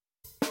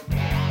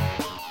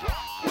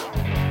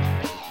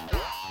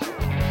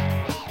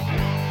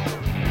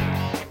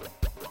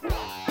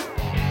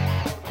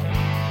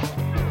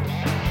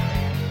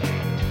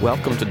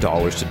Welcome to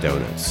Dollars to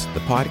Donuts, the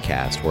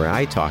podcast where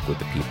I talk with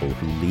the people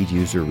who lead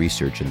user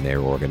research in their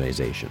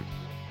organization.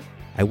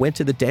 I went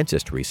to the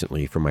dentist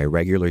recently for my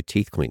regular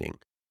teeth cleaning.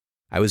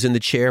 I was in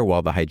the chair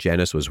while the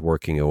hygienist was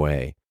working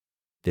away.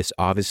 This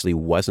obviously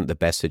wasn't the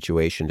best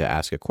situation to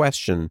ask a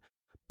question,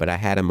 but I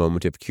had a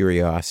moment of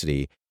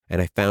curiosity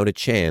and I found a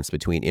chance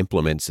between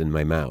implements in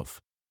my mouth.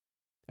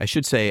 I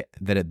should say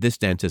that at this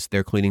dentist,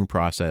 their cleaning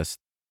process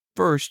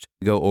first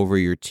go over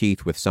your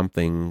teeth with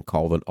something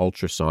called an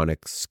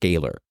ultrasonic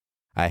scaler.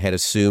 I had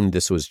assumed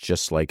this was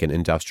just like an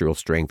industrial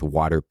strength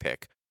water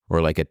pick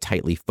or like a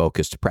tightly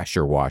focused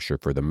pressure washer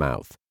for the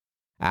mouth.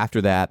 After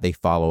that, they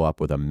follow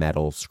up with a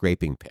metal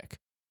scraping pick.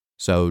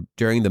 So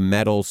during the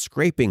metal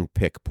scraping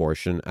pick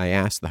portion, I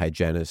asked the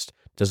hygienist,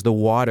 does the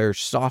water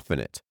soften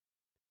it?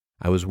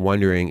 I was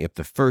wondering if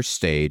the first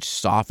stage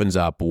softens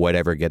up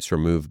whatever gets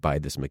removed by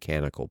this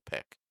mechanical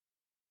pick.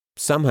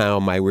 Somehow,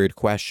 my weird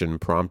question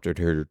prompted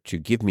her to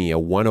give me a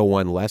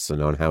 101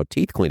 lesson on how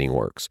teeth cleaning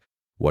works,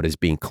 what is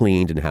being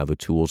cleaned, and how the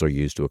tools are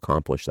used to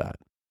accomplish that.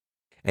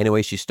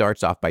 Anyway, she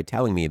starts off by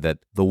telling me that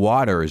the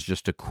water is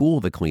just to cool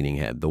the cleaning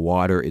head. The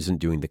water isn't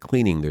doing the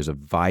cleaning. There's a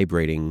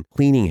vibrating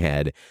cleaning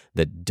head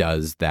that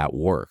does that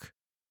work.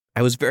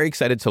 I was very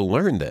excited to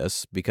learn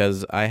this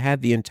because I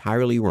had the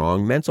entirely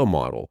wrong mental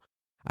model.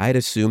 I had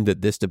assumed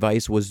that this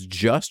device was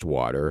just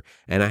water,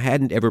 and I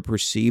hadn't ever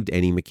perceived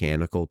any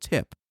mechanical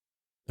tip.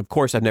 Of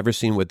course, I've never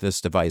seen what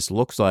this device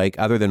looks like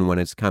other than when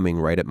it's coming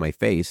right at my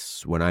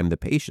face when I'm the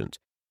patient.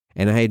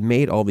 And I had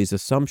made all these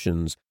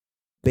assumptions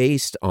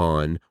based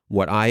on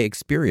what I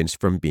experienced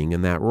from being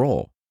in that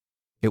role.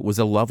 It was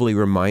a lovely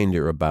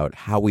reminder about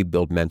how we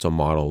build mental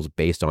models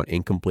based on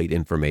incomplete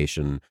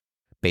information,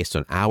 based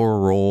on our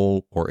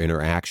role or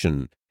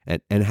interaction,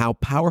 and how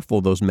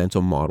powerful those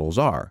mental models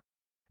are.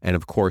 And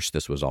of course,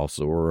 this was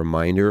also a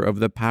reminder of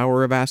the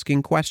power of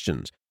asking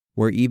questions,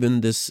 where even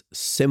this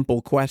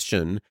simple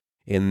question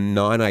in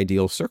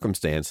non-ideal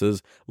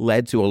circumstances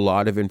led to a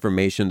lot of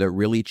information that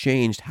really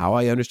changed how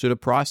I understood a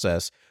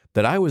process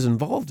that I was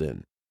involved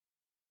in.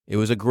 It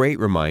was a great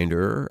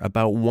reminder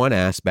about one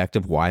aspect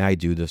of why I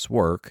do this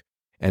work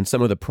and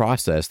some of the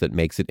process that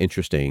makes it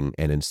interesting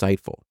and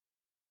insightful.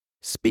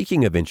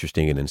 Speaking of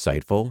interesting and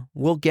insightful,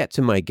 we'll get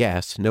to my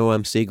guest,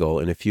 Noam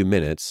Segal, in a few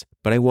minutes,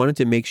 but I wanted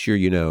to make sure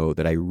you know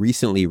that I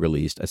recently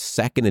released a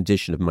second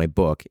edition of my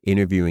book,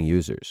 Interviewing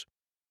Users.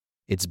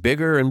 It's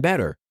bigger and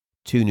better.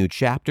 2 new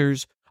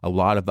chapters, a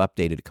lot of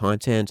updated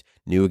content,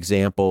 new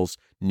examples,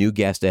 new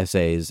guest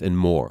essays, and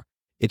more.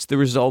 It's the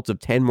result of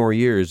 10 more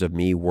years of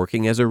me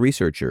working as a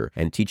researcher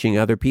and teaching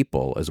other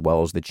people, as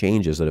well as the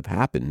changes that have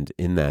happened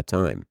in that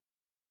time.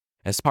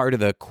 As part of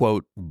the,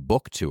 quote,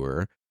 book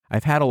tour,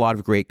 I've had a lot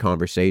of great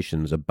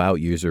conversations about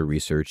user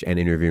research and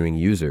interviewing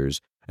users,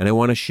 and I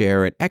want to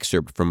share an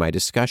excerpt from my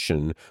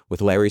discussion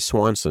with Larry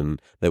Swanson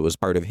that was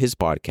part of his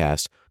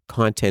podcast,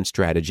 Content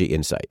Strategy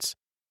Insights.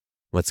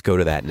 Let's go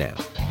to that now.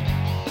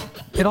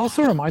 It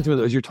also reminds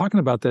me, as you're talking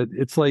about that,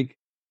 it's like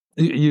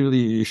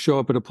you show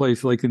up at a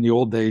place like in the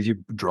old days, you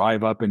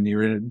drive up and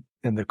you're in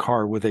the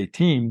car with a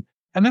team.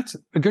 And that's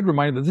a good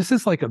reminder that this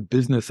is like a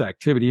business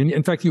activity. And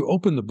in fact, you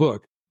open the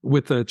book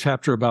with a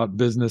chapter about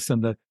business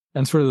and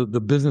sort of the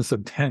business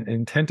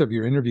intent of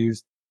your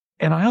interviews.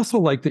 And I also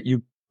like that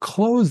you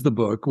close the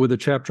book with a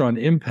chapter on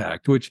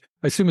impact, which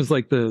I assume is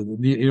like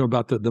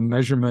about the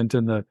measurement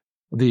and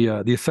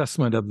the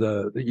assessment of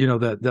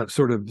that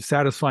sort of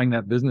satisfying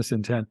that business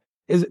intent.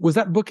 Was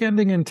that book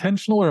ending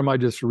intentional, or am I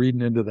just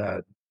reading into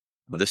that?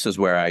 Well, this is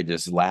where I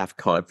just laugh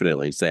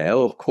confidently and say,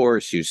 oh, of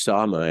course, you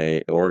saw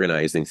my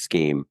organizing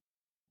scheme.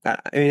 I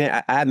mean,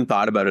 I hadn't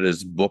thought about it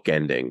as book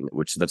ending,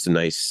 which that's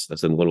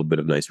a little bit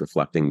of nice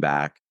reflecting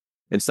back.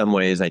 In some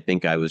ways, I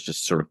think I was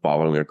just sort of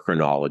following a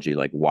chronology,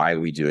 like, why are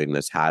we doing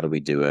this? How do we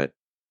do it?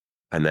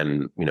 And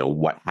then,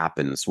 what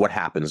happens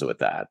with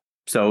that?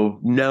 So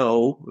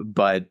no,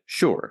 but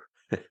sure.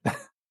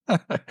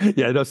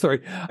 Yeah, no,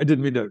 sorry. I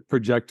didn't mean to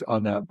project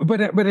on that.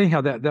 But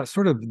anyhow, that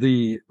sort of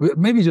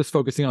maybe just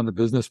focusing on the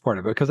business part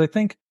of it, because I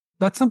think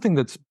that's something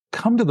that's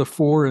come to the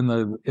fore in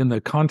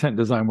the content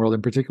design world,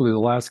 and particularly the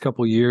last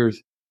couple of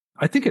years.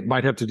 I think it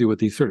might have to do with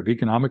the sort of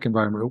economic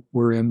environment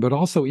we're in, but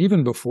also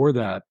even before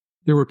that,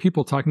 there were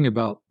people talking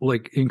about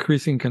like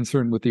increasing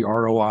concern with the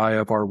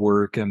ROI of our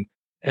work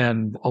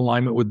and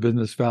alignment with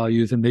business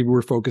values, and maybe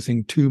we're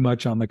focusing too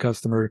much on the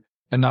customer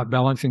and not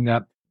balancing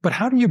that. But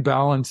how do you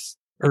balance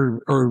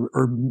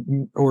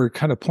or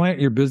kind of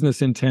plant your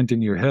business intent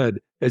in your head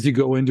as you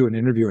go into an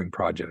interviewing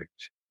project?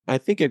 I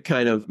think it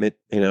kind of,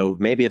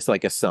 maybe it's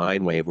like a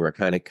sine wave where it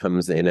kind of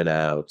comes in and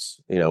out.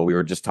 We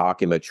were just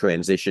talking about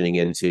transitioning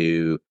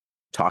into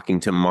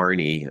talking to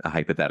Marnie, a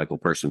hypothetical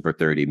person, for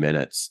 30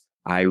 minutes.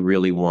 I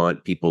really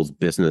want people's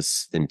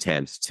business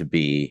intent to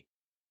be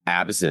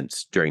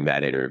absent during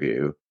that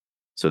interview.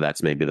 So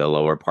that's maybe the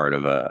lower part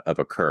of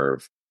a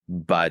curve.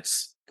 But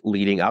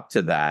leading up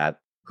to that,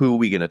 who are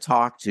we going to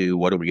talk to?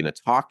 What are we going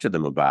to talk to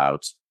them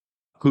about?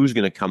 Who's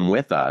going to come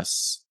with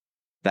us?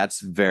 That's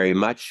very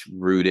much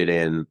rooted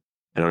in,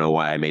 I don't know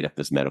why I made up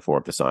this metaphor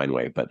of the sine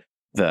wave, but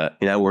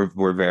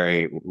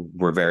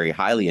We're very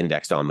highly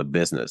indexed on the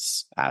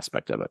business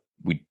aspect of it.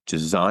 We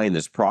designed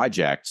this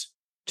project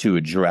to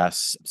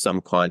address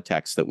some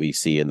context that we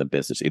see in the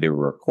business, either a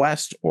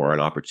request or an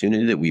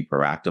opportunity that we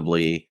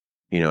proactively,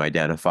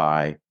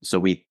 identify. So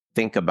we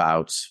think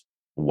about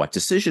what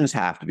decisions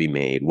have to be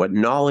made, what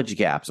knowledge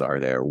gaps are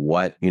there,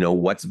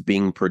 what's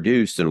being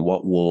produced, and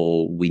what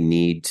will we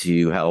need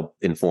to help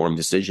inform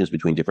decisions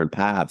between different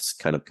paths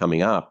kind of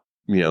coming up.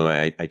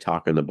 I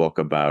talk in the book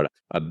about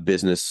a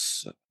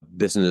business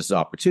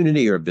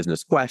opportunity or a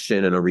business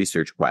question and a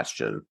research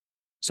question.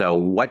 So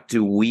what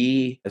do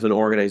we as an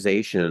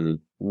organization,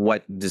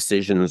 what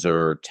decisions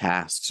or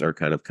tasks are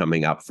kind of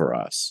coming up for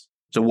us?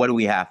 So what do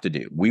we have to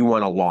do? We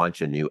want to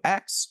launch a new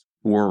X.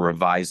 We're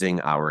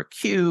revising our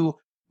queue.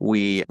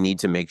 We need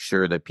to make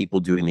sure that people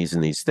doing these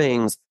and these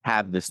things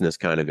have this and this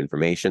kind of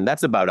information.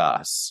 That's about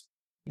us.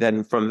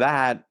 Then from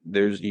that,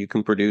 you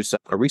can produce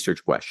a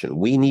research question.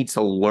 We need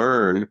to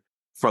learn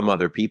from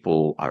other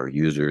people, our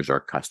users,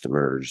 our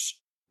customers,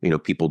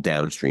 people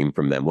downstream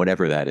from them,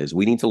 whatever that is.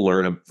 We need to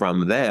learn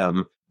from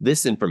them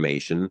this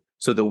information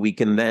so that we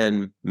can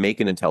then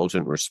make an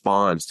intelligent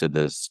response to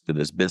this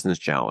business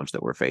challenge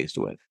that we're faced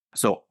with.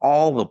 So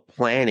all the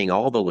planning,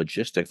 all the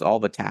logistics, all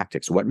the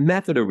tactics, what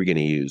method are we going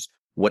to use?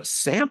 What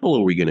sample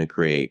are we going to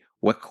create?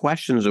 What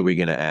questions are we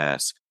going to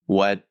ask?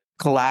 What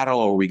collateral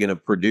are we going to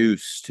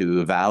produce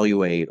to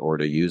evaluate or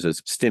to use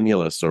as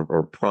stimulus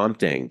or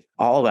prompting?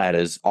 All that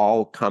is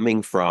all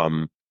coming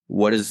from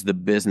what does the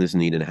business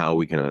need and how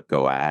we can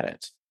go at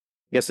it.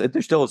 Yes,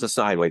 there still is a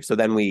sine wave. So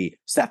then we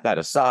set that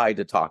aside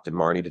to talk to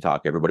Marnie, to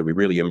talk to everybody. We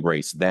really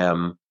embrace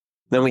them.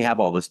 Then we have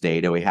all this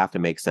data. We have to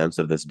make sense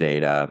of this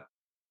data.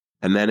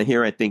 And then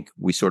here, I think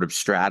we sort of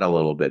strat a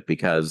little bit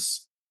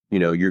because,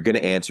 you're going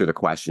to answer the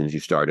questions you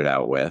started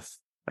out with.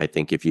 I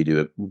think if you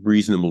do a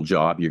reasonable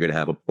job, you're going to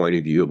have a point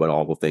of view about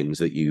all the things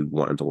that you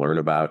wanted to learn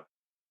about.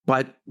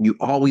 But you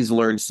always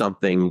learn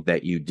something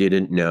that you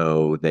didn't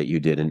know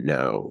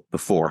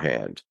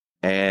beforehand.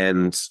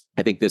 And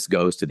I think this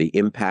goes to the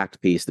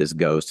impact piece. This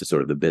goes to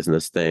sort of the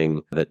business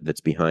thing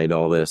that's behind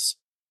all this.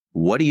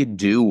 What do you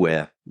do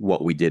with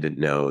what we didn't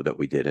know that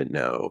we didn't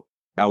know?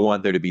 I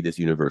want there to be this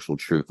universal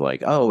truth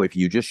like, if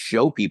you just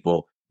show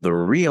people the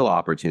real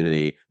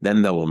opportunity,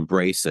 then they'll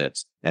embrace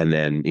it. And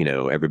then,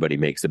 everybody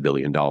makes $1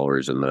 billion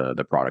and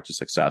the product is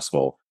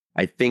successful.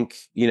 I think,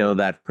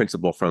 that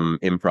principle from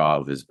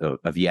improv is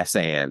of yes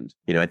and.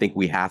 I think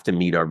we have to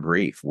meet our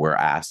brief. We're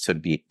asked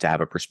to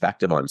have a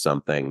perspective on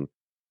something.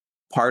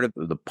 Part of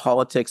the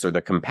politics or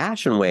the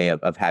compassion way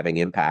of having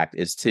impact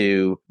is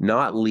to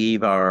not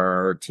leave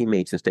our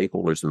teammates and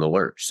stakeholders in the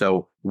lurch.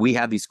 So we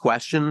have these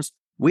questions.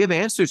 We have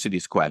answers to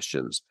these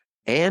questions.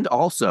 And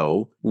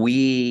also,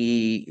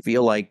 we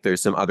feel like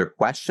there's some other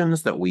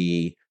questions that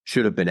we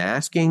should have been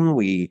asking.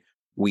 We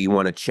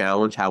want to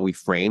challenge how we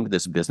framed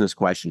this business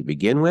question to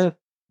begin with.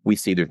 We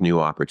see there's new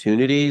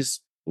opportunities.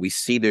 We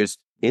see there's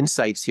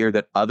insights here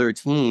that other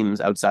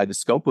teams outside the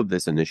scope of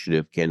this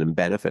initiative can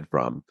benefit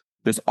from.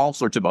 There's all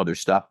sorts of other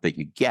stuff that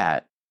you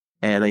get.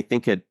 And I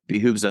think it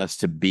behooves us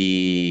to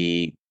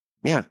be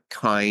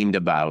kind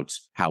about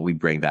how we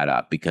bring that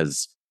up,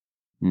 because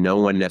no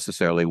one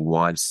necessarily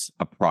wants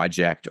a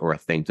project or a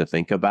thing to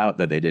think about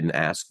that they didn't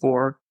ask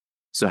for.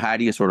 So how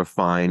do you sort of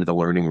find the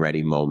learning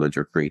ready moment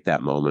or create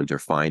that moment or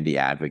find the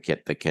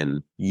advocate that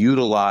can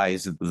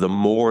utilize the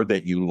more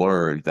that you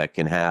learned that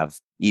can have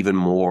even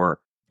more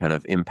kind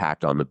of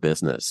impact on the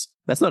business?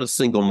 That's not a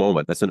single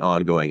moment. That's an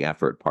ongoing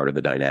effort, part of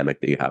the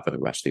dynamic that you have for the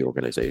rest of the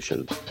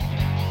organization.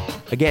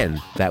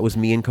 Again, that was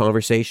me in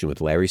conversation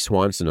with Larry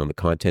Swanson on the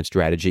Content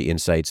Strategy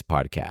Insights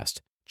podcast.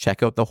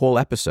 Check out the whole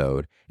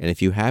episode, and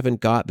if you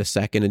haven't got the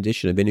second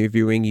edition of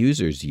Interviewing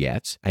Users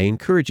yet, I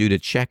encourage you to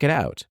check it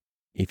out.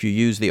 If you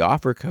use the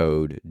offer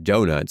code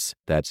DONUTS,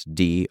 that's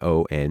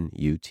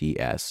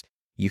DONUTS,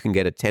 you can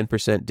get a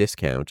 10%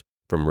 discount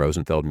from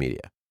Rosenfeld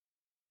Media.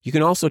 You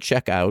can also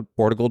check out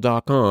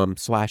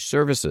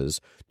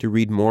portugal.com/services to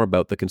read more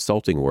about the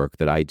consulting work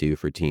that I do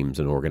for teams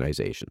and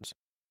organizations.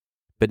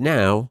 But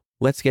now,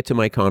 let's get to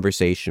my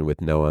conversation with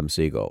Noam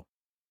Segal.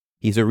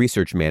 He's a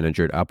research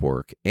manager at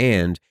Upwork,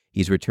 and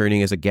he's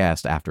returning as a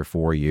guest after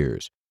 4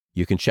 years.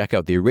 You can check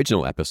out the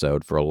original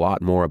episode for a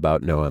lot more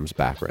about Noam's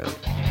background.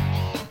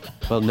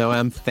 Well,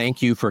 Noam,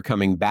 thank you for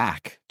coming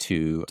back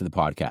to the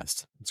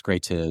podcast. It's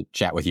great to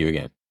chat with you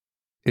again.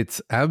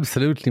 It's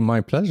absolutely my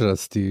pleasure,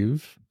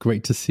 Steve.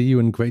 Great to see you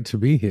and great to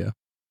be here.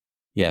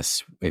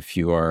 Yes, if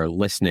you are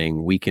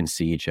listening, we can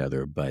see each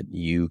other, but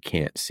you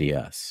can't see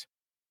us.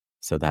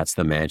 So that's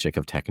the magic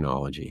of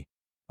technology.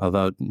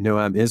 Although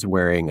Noam is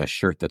wearing a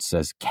shirt that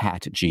says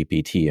Cat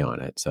GPT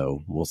on it,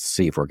 so we'll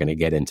see if we're going to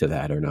get into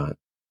that or not.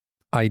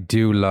 I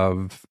do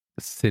love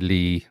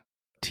silly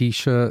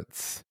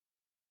t-shirts.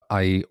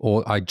 I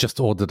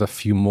just ordered a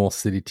few more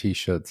silly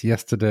t-shirts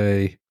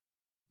yesterday.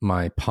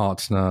 My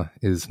partner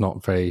is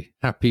not very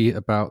happy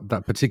about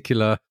that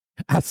particular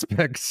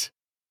aspect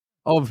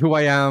of who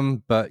I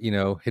am, but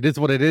it is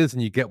what it is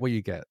and you get what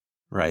you get.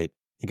 Right.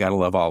 You got to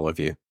love all of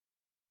you.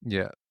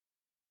 Yeah.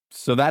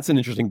 So that's an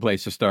interesting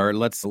place to start.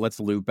 Let's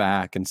loop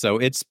back. And so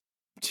it's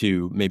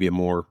to maybe a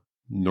more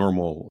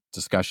normal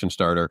discussion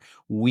starter.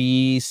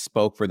 We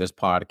spoke for this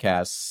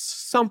podcast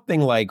something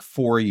like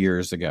 4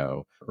 years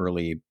ago,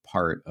 early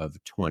part of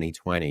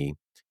 2020.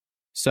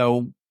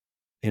 So,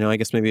 I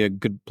guess maybe a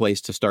good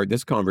place to start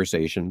this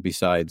conversation,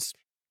 besides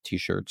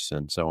t-shirts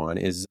and so on,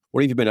 is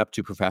what have you been up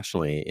to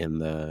professionally in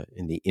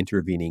the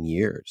intervening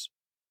years?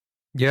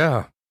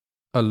 Yeah,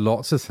 a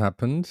lot has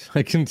happened.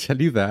 I can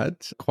tell you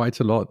that, quite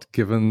a lot,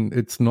 given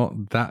it's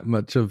not that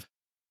much of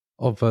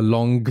a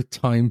long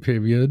time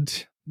period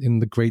in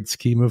the great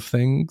scheme of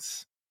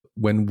things.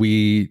 When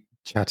we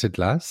chatted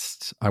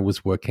last, I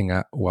was working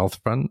at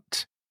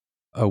Wealthfront,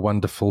 a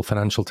wonderful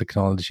financial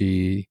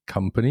technology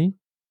company,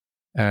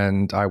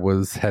 and I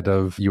was head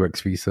of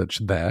UX research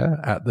there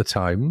at the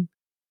time.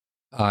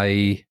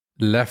 I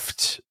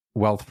left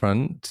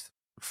Wealthfront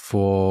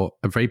for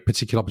a very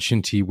particular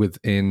opportunity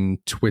within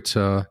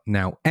Twitter,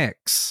 now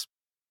X,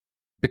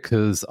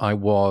 because I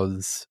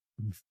was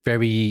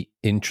very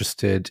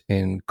interested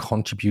in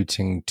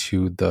contributing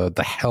to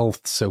the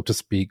health, so to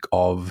speak,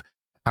 of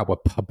our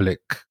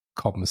public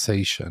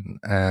conversation.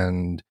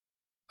 And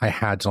I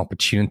had an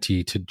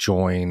opportunity to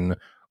join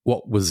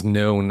what was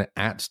known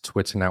at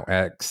Twitter, now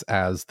X,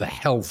 as the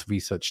health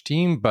research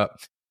team.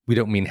 But we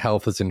don't mean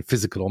health as in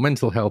physical or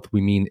mental health.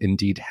 We mean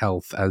indeed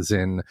health as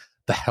in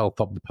the health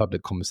of the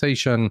public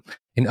conversation.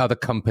 In other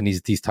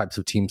companies, these types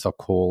of teams are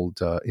called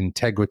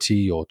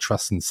integrity or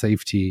trust and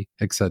safety,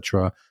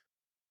 etc.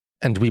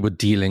 And we were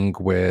dealing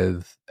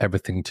with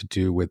everything to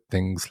do with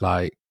things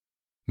like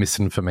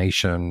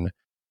misinformation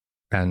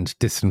and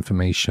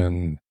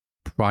disinformation,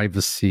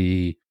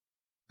 privacy,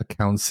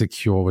 account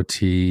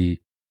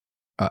security,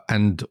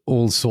 and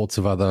all sorts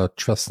of other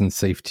trust and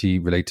safety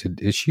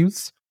related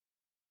issues.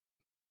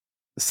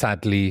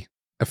 Sadly,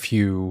 a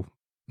few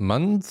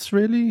months,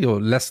 really, or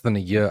less than a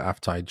year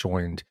after I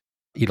joined,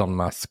 Elon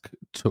Musk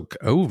took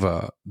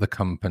over the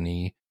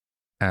company.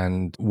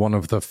 And one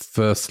of the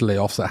first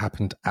layoffs that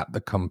happened at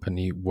the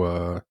company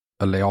were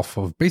a layoff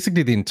of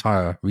basically the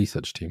entire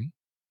research team.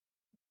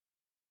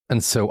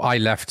 And so I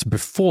left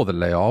before the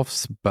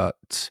layoffs,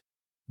 but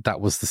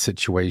that was the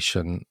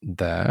situation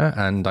there.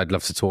 And I'd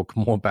love to talk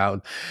more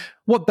about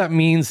what that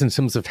means in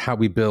terms of how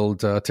we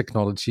build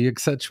technology,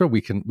 etc. We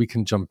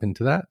can jump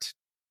into that.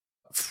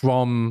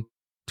 From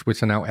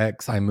Twitter, now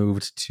X, I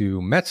moved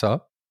to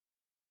Meta,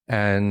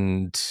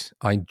 and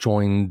I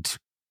joined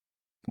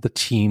the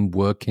team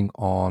working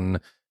on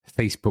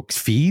Facebook's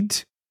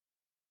feed,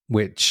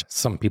 which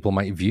some people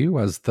might view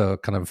as the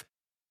kind of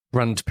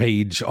front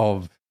page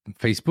of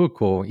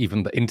Facebook or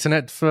even the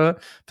internet for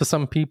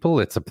some people.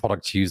 It's a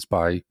product used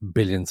by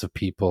billions of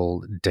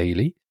people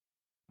daily.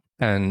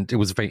 And it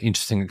was a very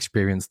interesting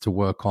experience to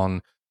work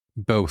on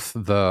both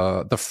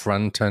the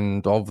front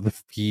end of the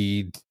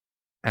feed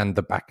and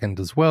the back end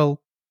as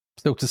well,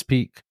 so to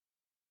speak.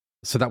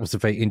 So that was a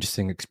very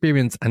interesting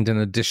experience. And in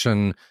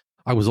addition,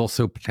 I was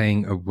also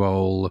playing a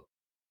role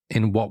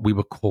in what we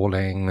were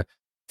calling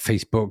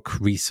Facebook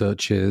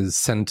Research's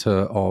Center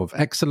of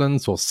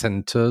Excellence, or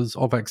Centers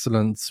of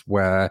Excellence,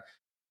 where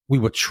we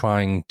were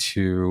trying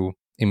to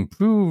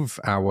improve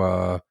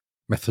our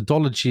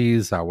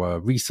methodologies, our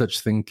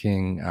research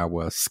thinking,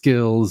 our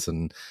skills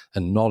and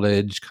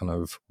knowledge, kind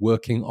of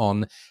working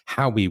on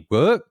how we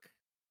work,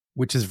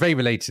 which is very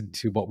related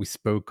to what we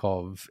spoke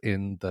of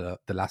in the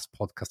last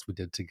podcast we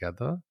did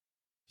together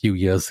a few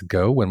years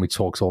ago when we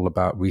talked all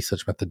about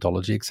research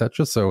methodology,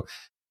 etc. So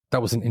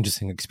that was an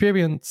interesting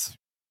experience.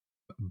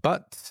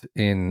 But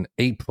in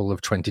April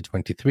of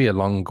 2023,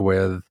 along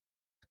with a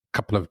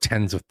couple of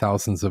tens of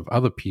thousands of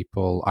other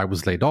people, I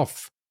was laid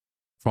off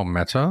from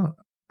Meta,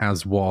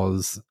 as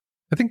was,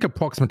 I think,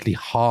 approximately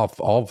half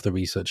of the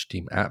research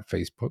team at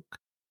Facebook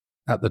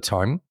at the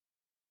time.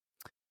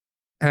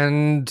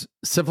 And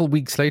several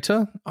weeks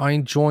later, I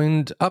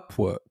joined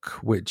Upwork,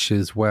 which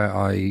is where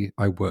I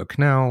work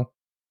now.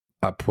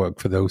 Upwork,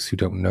 for those who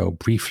don't know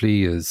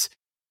briefly, is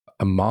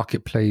a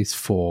marketplace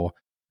for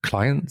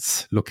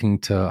clients looking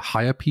to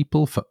hire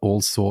people for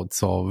all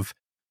sorts of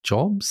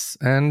jobs,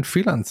 and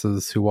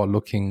freelancers who are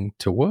looking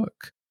to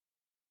work,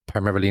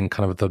 primarily in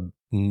kind of the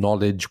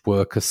knowledge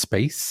worker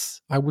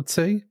space, I would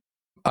say.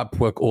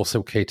 Upwork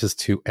also caters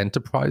to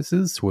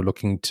enterprises who are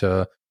looking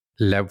to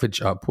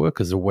leverage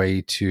Upwork as a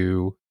way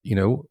to,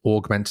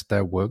 augment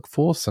their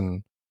workforce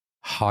and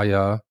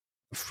hire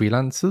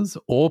freelancers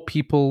or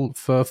people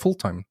for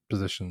full-time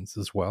positions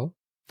as well.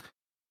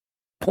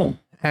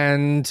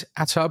 And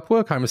at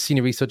Upwork, I'm a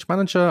senior research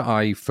manager.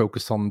 I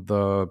focus on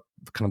the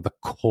kind of the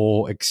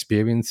core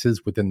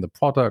experiences within the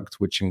product,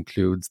 which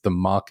includes the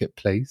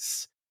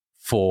marketplace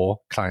for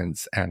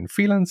clients and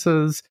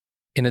freelancers,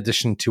 in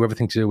addition to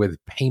everything to do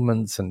with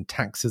payments and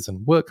taxes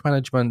and work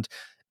management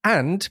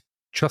and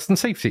trust and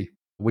safety,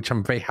 which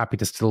I'm very happy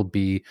to still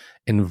be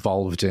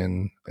involved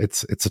in.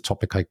 It's a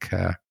topic I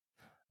care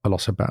a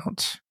lot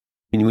about.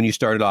 And when you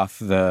started off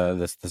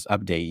this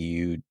update,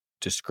 you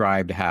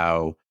described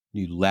how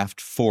you left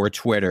for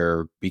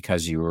Twitter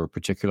because you were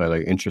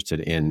particularly interested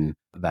in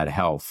that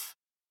health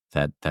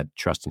that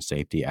trust and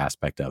safety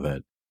aspect of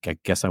it. I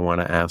guess I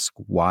want to ask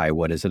why.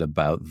 What is it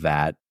about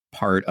that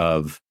part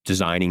of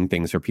designing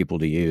things for people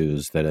to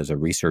use that as a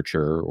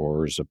researcher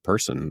or as a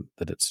person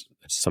that it's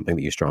something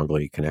that you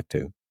strongly connect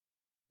to?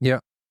 Yeah,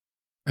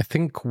 I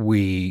think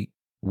we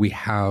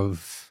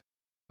have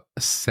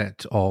a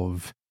set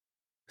of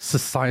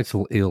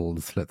societal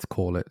ills, let's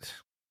call it,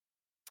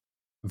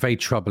 very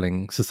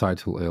troubling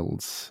societal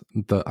ills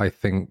that I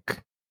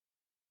think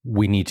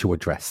we need to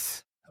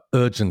address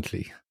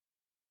urgently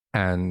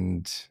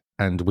and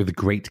with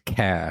great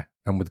care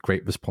and with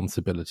great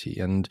responsibility.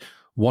 And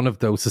one of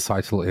those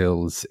societal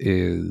ills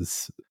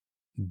is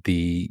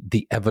the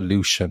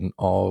evolution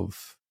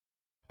of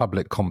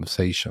public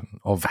conversation,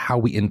 of how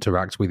we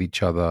interact with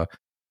each other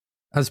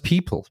as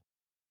people,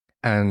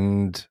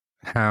 and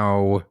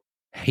how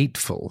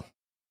hateful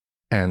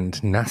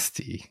and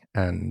nasty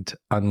and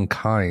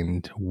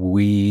unkind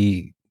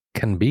we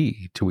can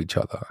be to each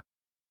other,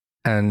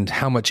 and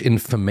how much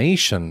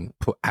information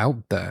put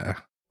out there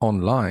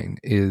online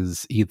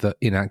is either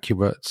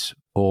inaccurate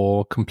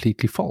or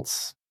completely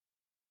false.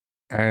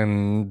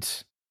 And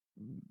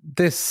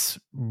this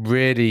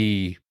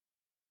really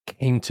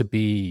came to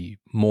be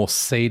more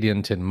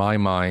salient in my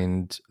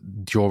mind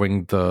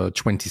during the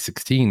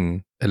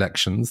 2016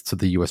 elections to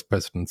the US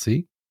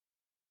presidency.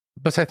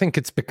 But I think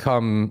it's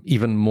become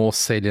even more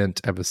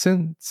salient ever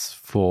since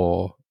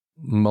for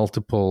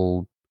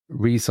multiple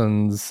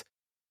reasons,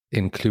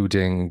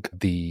 including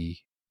the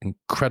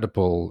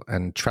incredible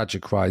and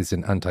tragic rise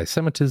in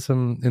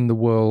anti-Semitism in the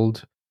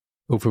world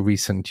over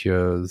recent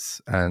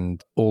years,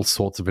 and all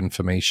sorts of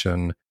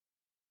information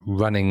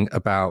running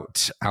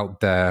about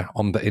out there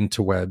on the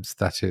interwebs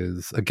that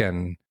is,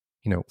 again,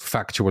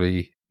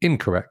 factually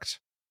incorrect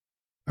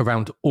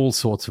around all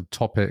sorts of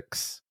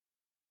topics,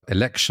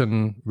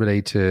 election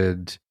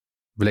related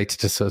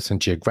to certain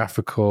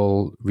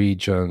geographical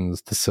regions,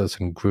 to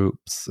certain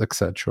groups,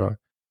 etc.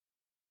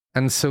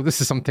 And so this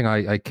is something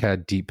I care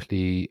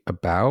deeply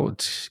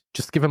about,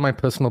 just given my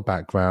personal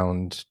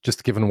background,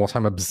 just given what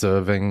I'm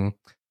observing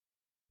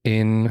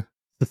in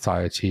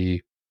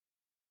society.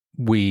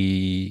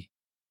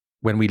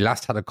 When we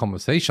last had a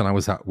conversation, I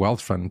was at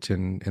Wealthfront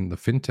in the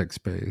fintech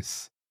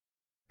space,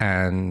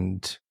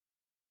 and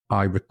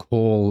I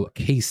recall a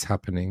case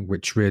happening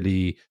which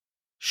really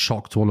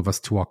shocked all of us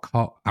to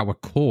our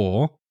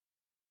core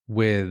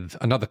with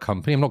another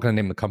company. I'm not going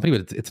to name the company,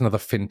 but it's another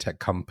fintech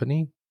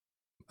company.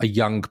 A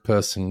young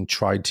person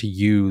tried to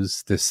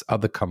use this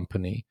other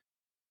company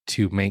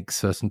to make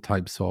certain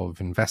types of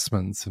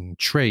investments and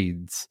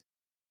trades,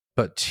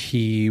 but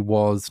he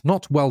was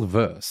not well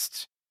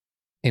versed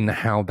in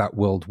how that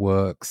world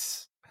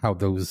works, how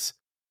those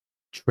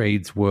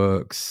trades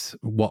works,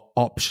 what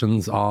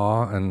options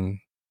are, and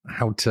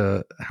how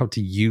to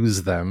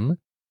use them.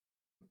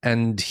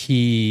 And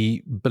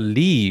he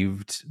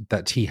believed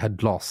that he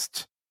had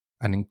lost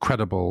an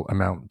incredible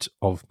amount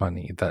of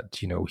money that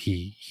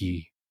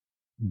he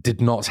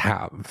did not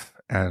have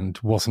and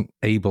wasn't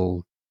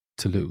able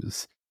to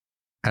lose.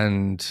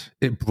 And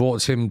it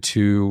brought him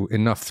to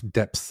enough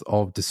depth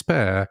of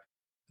despair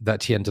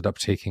that he ended up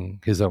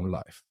taking his own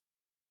life.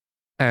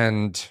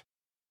 And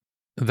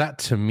that,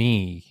 to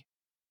me,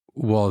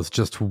 was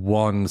just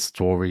one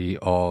story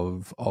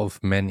of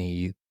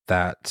many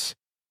that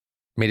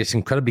made it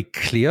incredibly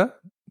clear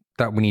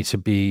that we need to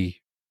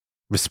be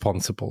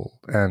responsible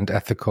and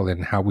ethical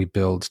in how we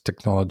build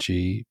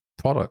technology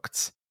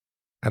products,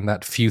 and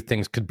that few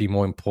things could be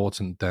more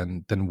important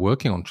than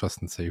working on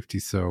trust and safety.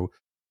 So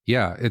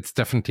yeah, it's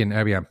definitely an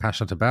area I'm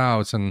passionate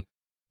about. And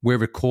we're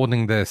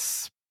recording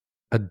this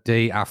a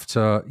day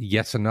after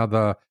yet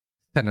another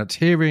Senate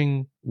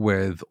hearing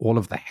with all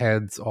of the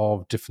heads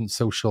of different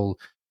social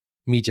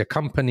media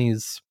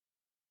companies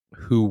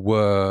who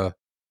were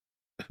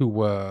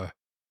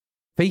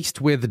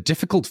faced with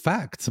difficult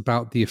facts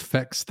about the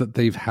effects that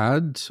they've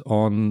had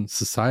on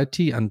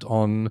society and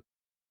on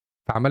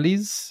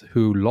families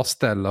who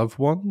lost their loved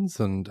ones,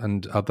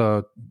 and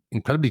other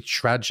incredibly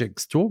tragic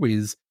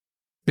stories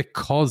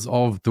because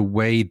of the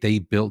way they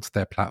built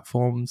their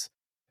platforms,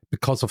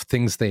 because of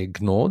things they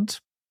ignored.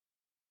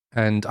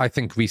 And I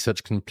think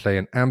research can play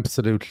an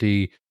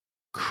absolutely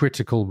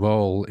critical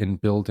role in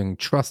building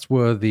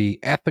trustworthy,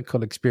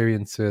 ethical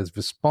experiences,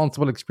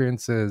 responsible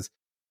experiences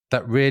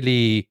that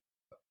really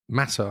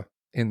matter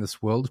in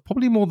this world,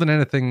 probably more than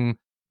anything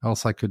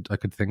else I could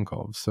think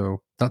of.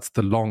 So that's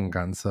the long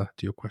answer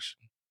to your question.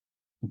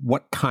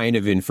 What kind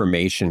of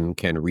information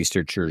can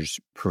researchers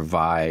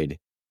provide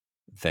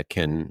that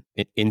can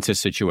into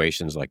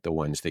situations like the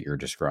ones that you're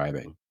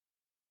describing?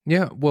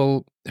 Yeah,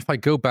 well, if I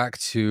go back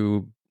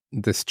to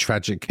this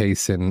tragic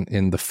case in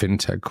the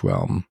fintech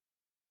realm,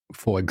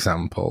 for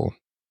example,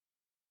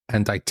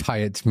 and I tie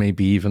it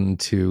maybe even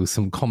to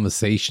some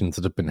conversations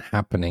that have been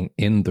happening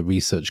in the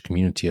research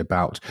community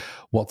about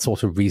what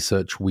sort of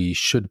research we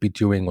should be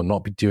doing or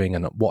not be doing,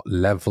 and at what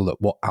level,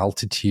 at what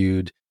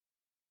altitude.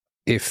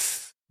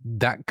 If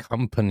that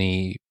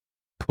company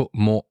put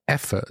more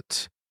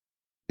effort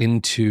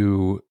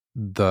into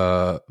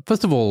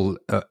first of all,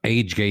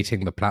 age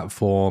gating the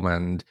platform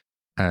and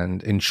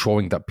and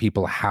ensuring that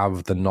people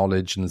have the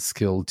knowledge and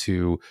skill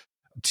to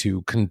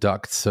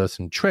conduct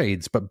certain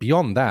trades. But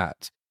beyond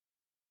that,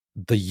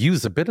 the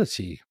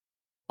usability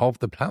of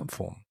the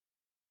platform,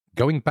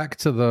 going back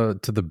to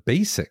the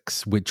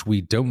basics, which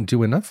we don't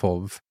do enough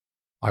of,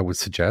 I would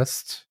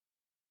suggest,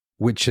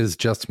 which is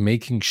just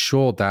making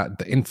sure that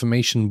the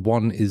information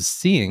one is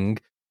seeing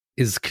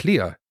is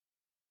clear,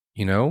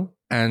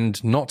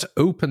 and not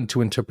open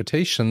to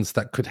interpretations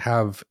that could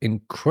have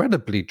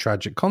incredibly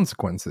tragic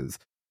consequences,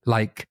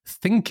 like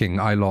thinking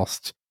I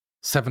lost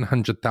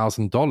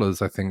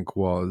 $700,000, I think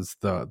was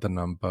the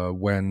number,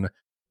 when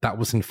that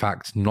was in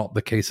fact not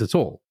the case at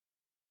all.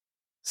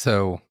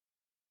 So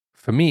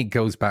for me, it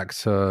goes back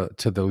to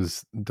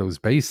those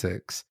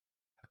basics.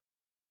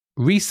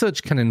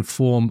 Research can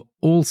inform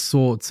all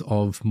sorts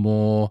of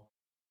more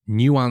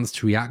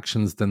nuanced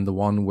reactions than the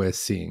one we're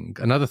seeing.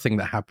 Another thing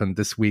that happened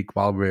this week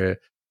while we're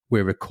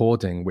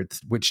recording,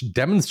 which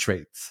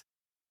demonstrates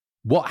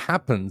what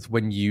happens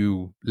when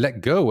you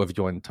let go of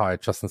your entire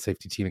trust and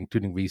safety team,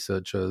 including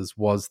researchers,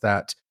 was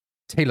that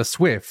Taylor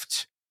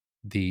Swift,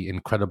 the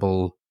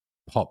incredible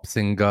pop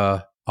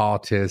singer,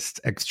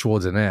 artist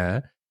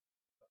extraordinaire,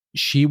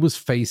 she was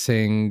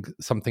facing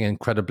something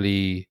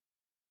incredibly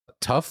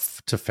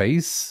tough to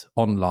face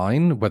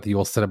online, whether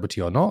you're a celebrity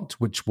or not,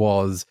 which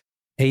was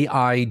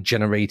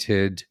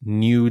AI-generated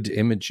nude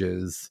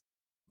images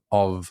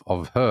of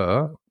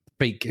her,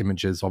 fake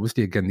images.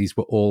 Obviously, again, these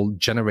were all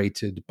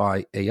generated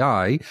by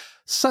AI,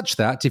 such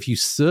that if you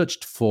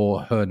searched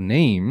for her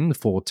name,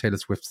 for Taylor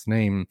Swift's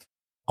name,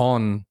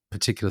 on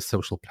particular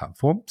social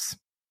platforms,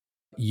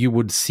 you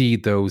would see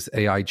those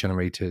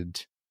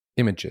AI-generated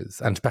images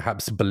and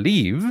perhaps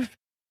believe,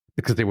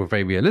 because they were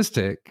very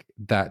realistic,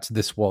 that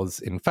these were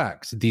in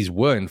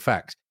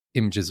fact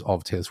images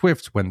of Taylor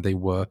Swift when they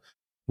were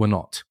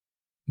not.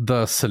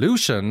 The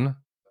solution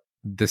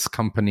this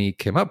company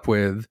came up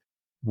with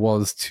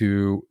was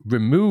to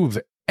remove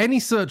any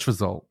search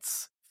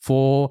results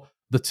for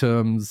the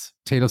terms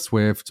Taylor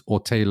Swift or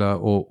Taylor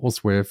or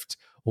Swift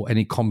or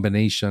any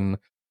combination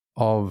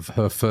of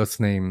her first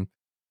name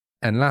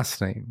and last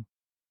name,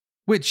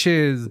 which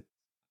is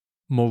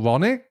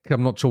moronic.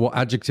 I'm not sure what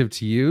adjective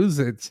to use.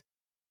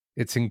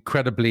 It's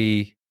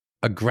incredibly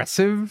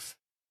aggressive.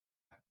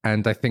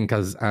 And I think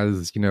as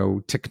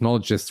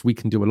technologists, we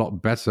can do a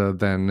lot better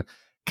than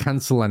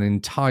cancel an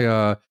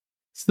entire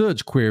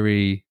search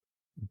query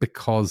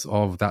because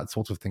of that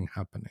sort of thing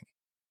happening.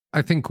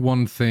 I think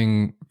one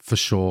thing for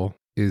sure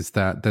is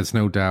that there's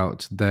no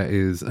doubt there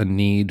is a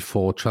need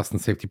for trust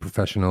and safety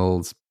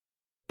professionals.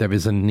 There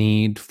is a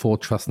need for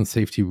trust and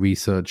safety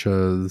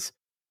researchers.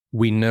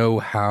 We know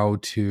how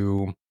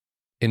to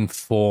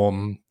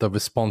inform the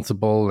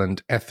responsible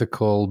and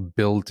ethical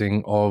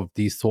building of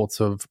these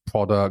sorts of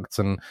products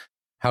and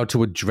how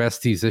to address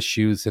these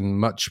issues in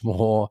much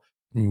more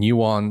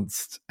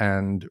nuanced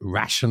and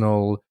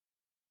rational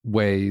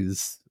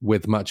ways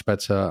with much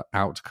better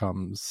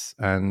outcomes.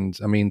 And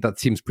I mean, that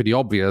seems pretty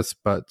obvious,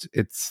 but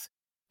it's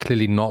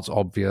clearly not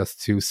obvious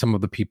to some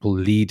of the people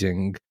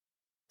leading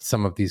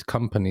some of these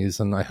companies.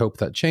 And I hope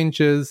that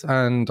changes.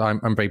 And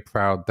I'm very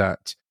proud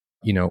that,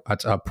 at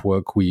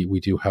Upwork, we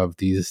do have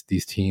these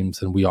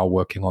teams and we are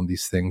working on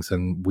these things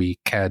and we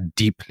care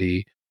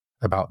deeply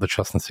about the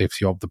trust and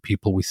safety of the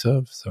people we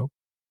serve. So,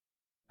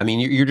 I mean,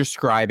 you're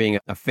describing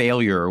a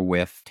failure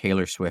with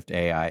Taylor Swift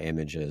AI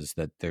images,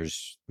 that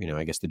there's,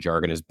 I guess the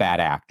jargon is bad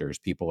actors.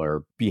 People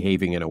are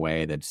behaving in a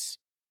way that's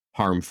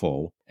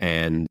harmful.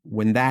 And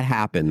when that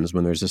happens,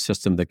 when there's a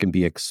system that can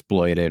be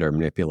exploited or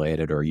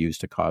manipulated or used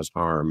to cause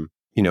harm,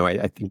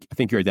 I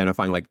think you're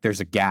identifying like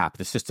there's a gap.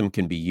 The system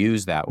can be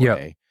used that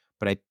way.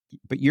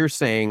 But you're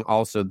saying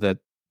also that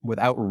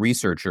without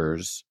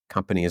researchers,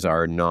 companies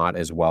are not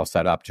as well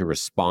set up to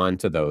respond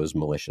to those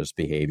malicious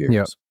behaviors.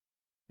 Yep.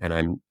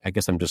 And I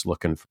guess I'm just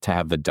looking to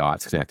have the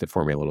dots connected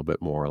for me a little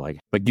bit more. Like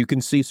you can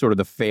see sort of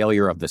the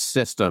failure of the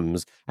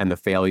systems and the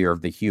failure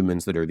of the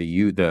humans that are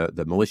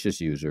the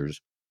malicious users.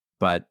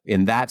 But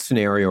in that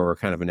scenario, or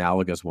kind of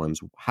analogous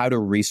ones, how do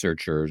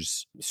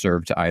researchers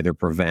serve to either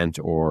prevent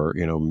or,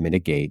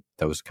 mitigate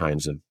those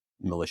kinds of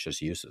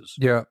malicious uses?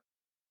 Yeah.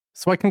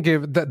 So I can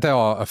give that there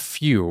are a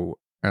few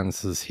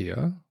answers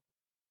here.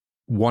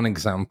 One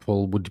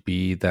example would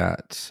be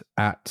that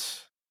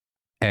at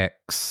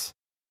X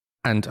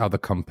and other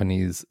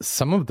companies,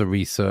 some of the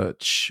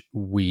research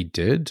we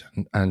did,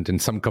 and in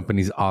some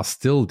companies are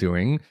still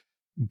doing,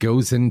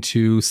 goes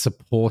into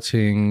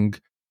supporting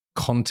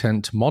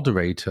content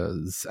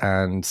moderators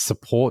and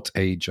support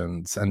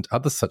agents and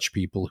other such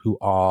people who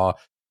are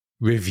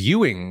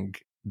reviewing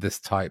this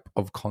type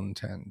of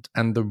content.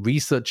 And the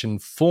research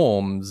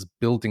informs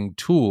building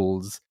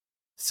tools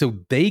so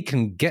they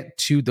can get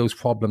to those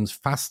problems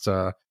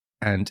faster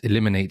and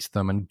eliminate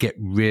them and get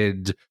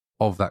rid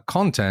of that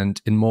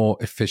content in more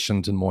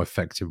efficient and more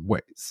effective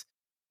ways,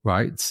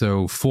 right?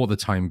 So for the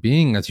time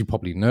being, as you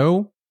probably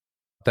know,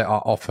 there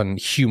are often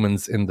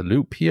humans in the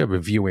loop here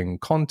reviewing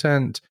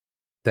content.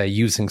 They're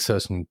using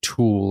certain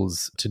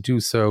tools to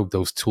do so.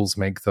 Those tools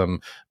make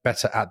them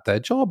better at their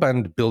job,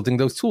 and building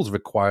those tools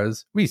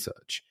requires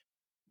research.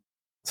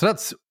 So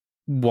that's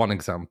one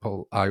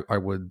example I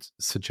would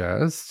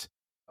suggest.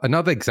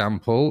 Another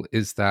example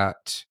is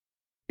that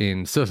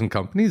in certain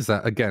companies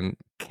that, again,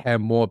 care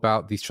more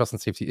about these trust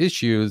and safety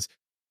issues,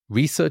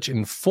 research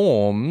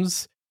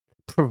informs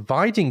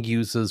providing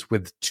users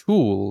with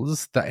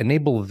tools that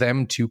enable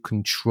them to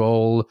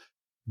control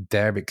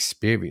their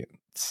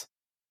experience,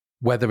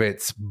 whether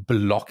it's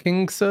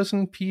blocking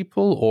certain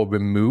people or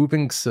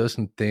removing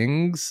certain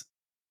things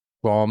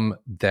from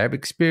their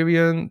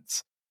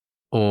experience,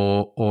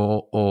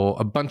 or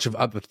a bunch of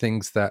other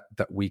things that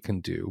we can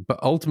do. But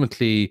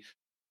ultimately,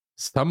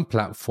 some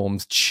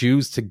platforms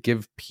choose to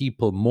give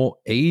people more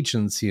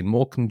agency and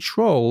more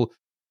control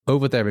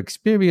over their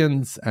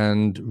experience,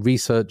 and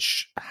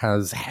research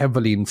has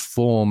heavily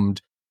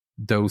informed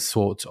those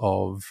sorts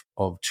of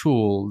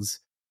tools,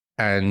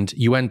 and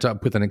you end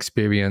up with an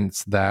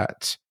experience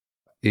that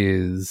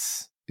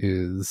is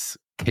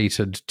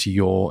catered to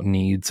your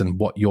needs and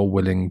what you're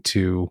willing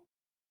to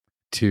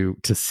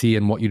see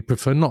and what you'd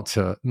prefer not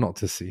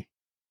to see.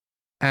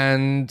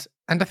 And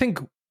I think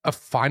a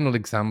final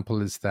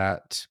example is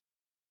that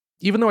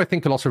even though I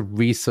think a lot of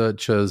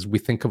researchers, we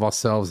think of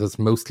ourselves as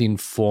mostly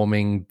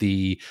informing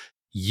the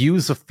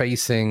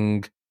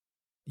user-facing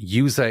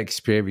user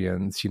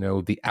experience,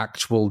 the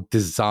actual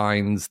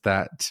designs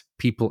that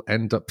people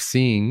end up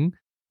seeing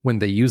when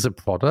they use a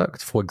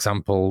product, for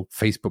example,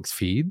 Facebook's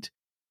feed,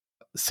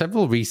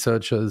 several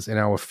researchers in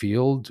our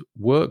field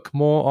work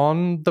more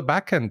on the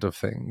back end of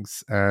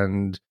things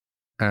and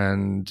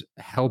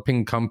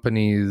helping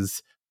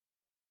companies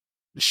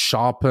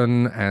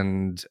sharpen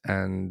and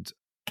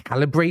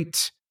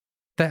calibrate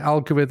their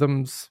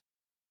algorithms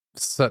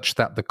such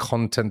that the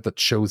content that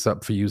shows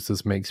up for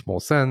users makes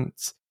more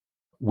sense.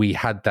 We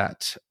had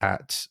that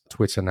at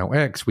Twitter, now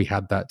X. We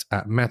had that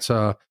at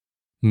Meta.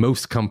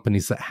 Most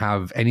companies that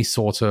have any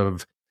sort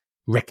of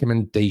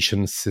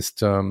recommendation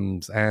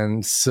systems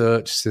and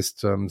search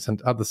systems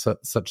and other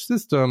such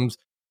systems,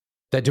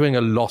 they're doing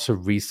a lot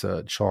of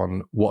research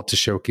on what to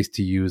showcase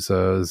to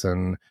users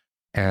and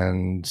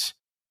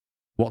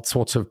what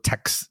sort of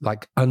text,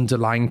 like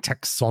underlying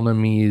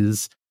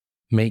taxonomies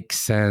make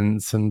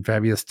sense, and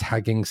various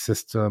tagging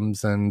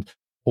systems and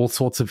all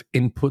sorts of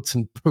inputs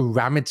and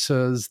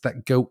parameters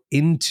that go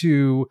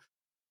into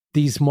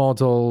these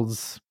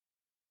models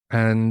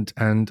and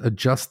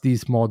adjust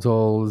these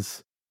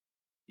models.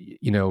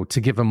 To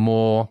give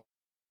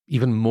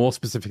even more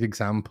specific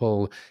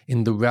example,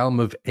 in the realm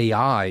of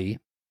AI,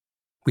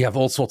 we have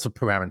all sorts of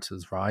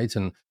parameters, right?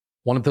 And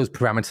one of those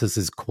parameters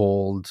is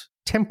called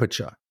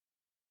temperature.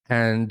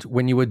 And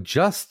when you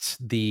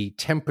adjust the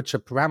temperature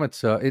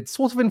parameter, it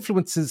sort of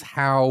influences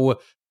how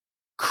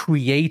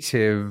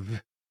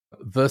creative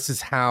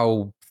versus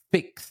how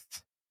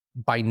fixed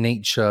by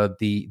nature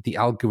the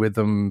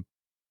algorithm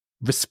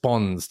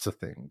responds to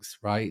things,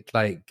 right?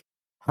 Like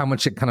how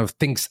much it kind of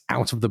thinks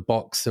out of the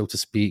box, so to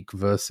speak,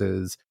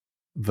 versus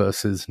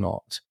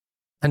not.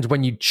 And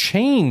when you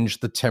change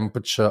the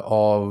temperature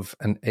of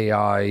an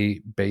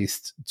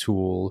AI-based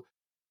tool,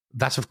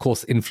 that of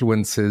course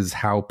influences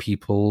how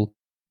people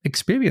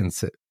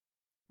experience it,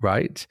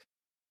 right?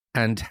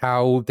 And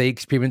how they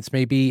experience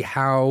maybe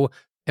how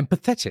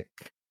empathetic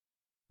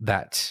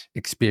that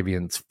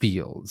experience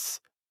feels,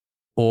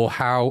 or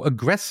how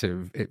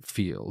aggressive it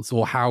feels,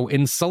 or how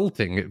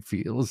insulting it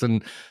feels,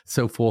 and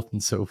so forth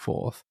and so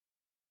forth.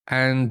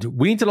 And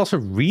we need a lot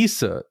of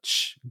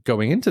research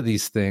going into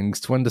these things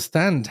to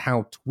understand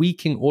how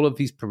tweaking all of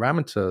these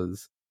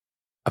parameters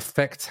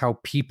affects how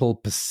people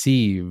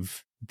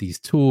perceive these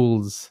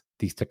tools,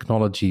 these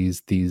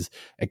technologies, these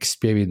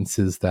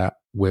experiences that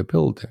we're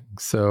building.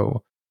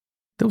 So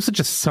those are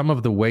just some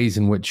of the ways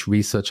in which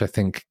research, I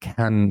think,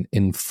 can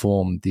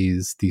inform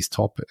these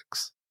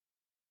topics.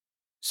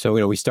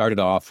 So, we started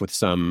off with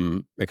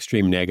some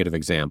extreme negative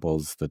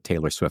examples, the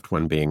Taylor Swift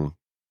one being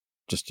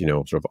just,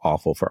 sort of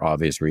awful for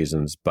obvious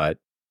reasons. But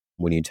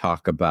when you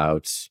talk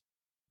about,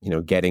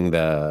 getting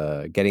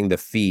the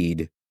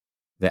feed,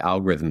 the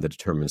algorithm that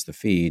determines the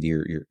feed,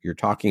 you're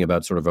talking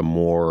about sort of a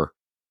more,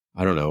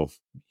 I don't know,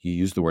 you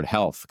used the word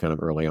health kind of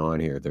early on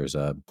here. There's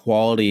a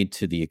quality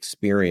to the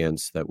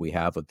experience that we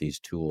have with these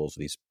tools,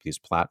 these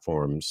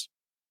platforms,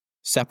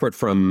 separate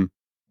from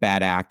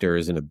bad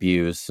actors and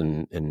abuse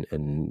and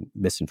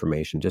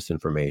misinformation,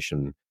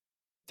 disinformation.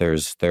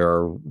 There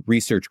are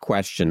research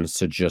questions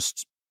to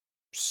just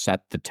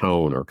set the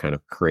tone or kind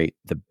of create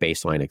the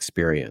baseline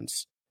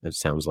experience. It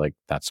sounds like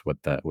that's what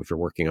if you're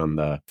working on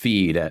the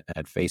feed at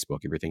Facebook,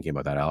 if you're thinking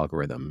about that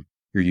algorithm,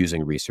 you're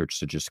using research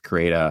to just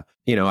create a,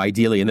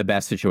 ideally in the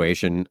best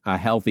situation, a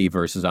healthy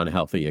versus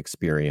unhealthy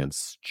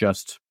experience.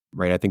 Just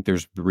right. I think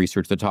there's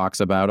research that talks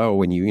about,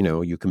 when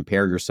you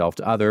compare yourself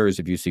to others,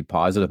 if you see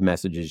positive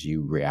messages,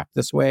 you react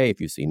this way. If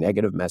you see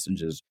negative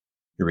messages,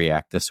 you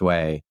react this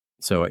way.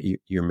 So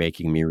you're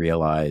making me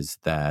realize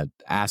that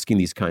asking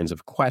these kinds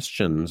of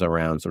questions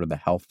around sort of the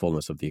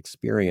healthfulness of the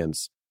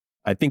experience,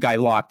 I think I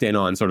locked in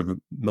on sort of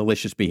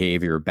malicious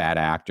behavior, bad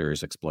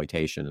actors,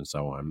 exploitation, and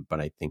so on.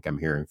 But I think I'm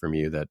hearing from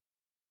you that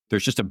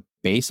there's just a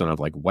baseline of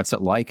like, what's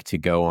it like to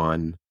go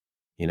on,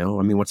 You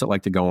know, I mean, what's it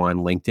like to go on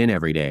LinkedIn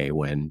every day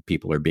when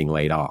people are being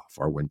laid off,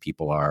 or when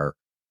people are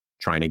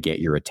trying to get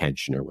your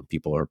attention, or when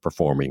people are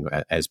performing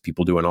as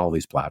people do on all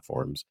these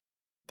platforms?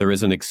 There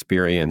is an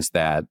experience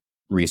that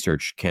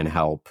research can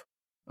help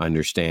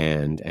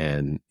understand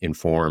and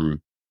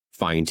inform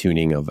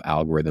fine-tuning of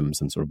algorithms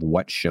and sort of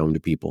what's shown to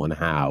people and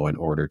how in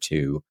order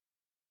to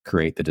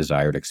create the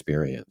desired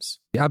experience.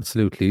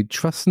 Absolutely.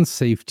 Trust and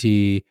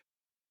safety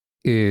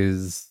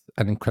is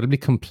an incredibly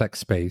complex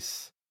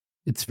space.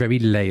 It's very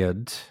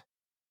layered.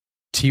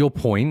 To your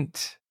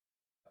point,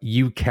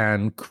 you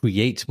can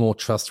create more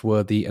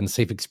trustworthy and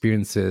safe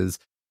experiences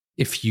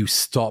if you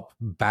stop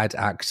bad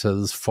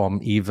actors from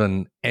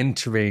even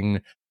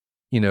entering,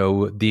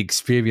 the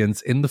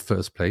experience in the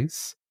first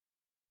place.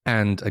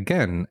 And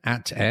again,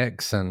 at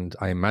X, and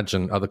I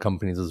imagine other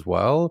companies as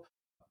well,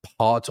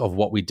 part of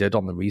what we did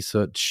on the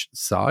research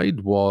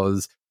side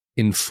was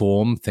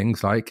inform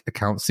things like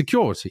account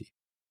security.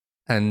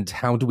 And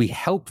how do we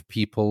help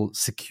people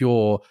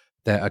secure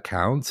their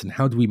accounts? And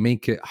how do we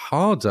make it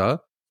harder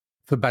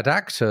for bad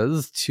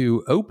actors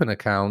to open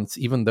accounts,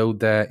 even though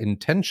their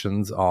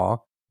intentions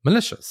are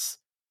malicious?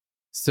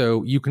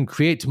 So you can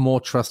create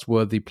more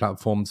trustworthy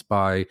platforms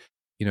by,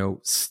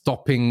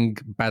 stopping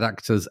bad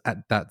actors at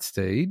that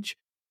stage.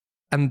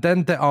 And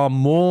then there are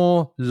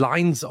more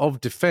lines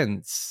of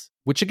defense,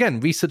 which again,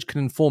 research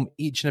can inform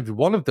each and every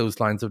one of those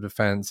lines of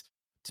defense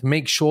to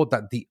make sure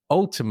that the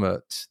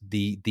ultimate,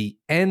 the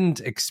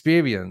end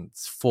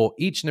experience for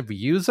each and every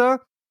user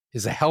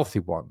is a healthy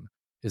one,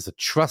 is a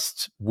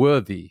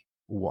trustworthy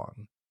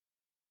one.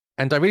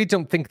 And I really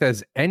don't think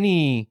there's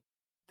any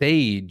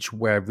stage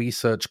where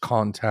research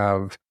can't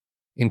have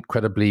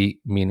incredibly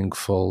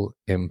meaningful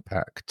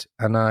impact.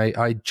 And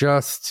I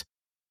just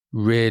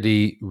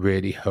really,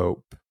 really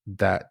hope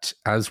that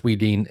as we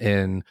lean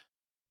in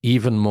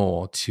even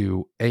more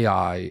to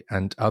AI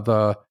and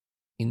other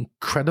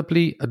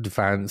incredibly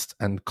advanced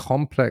and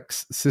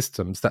complex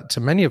systems that to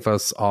many of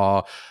us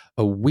are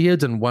a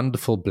weird and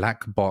wonderful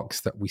black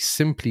box that we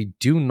simply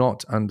do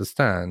not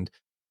understand,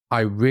 I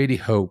really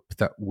hope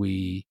that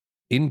we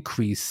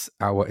increase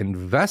our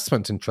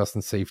investment in trust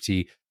and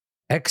safety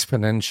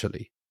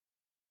exponentially.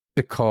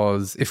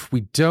 Because if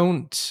we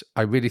don't,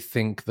 I really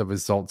think the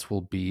results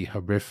will be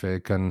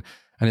horrific. And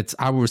it's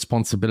our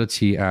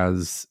responsibility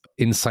as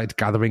insight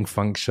gathering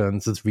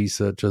functions, as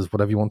researchers,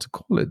 whatever you want to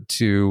call it,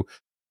 to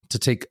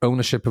take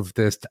ownership of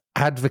this, to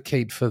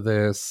advocate for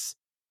this,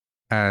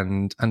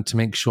 and to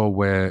make sure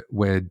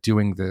we're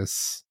doing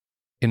this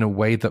in a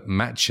way that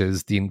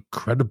matches the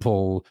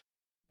incredible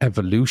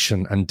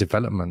evolution and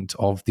development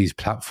of these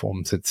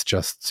platforms. It's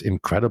just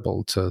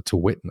incredible to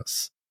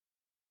witness.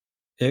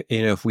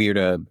 If we were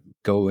to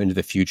go into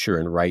the future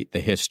and write the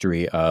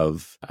history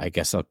of, I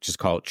guess I'll just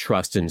call it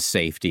trust and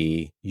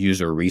safety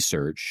user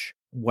research,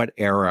 what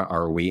era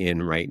are we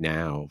in right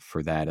now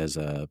for that as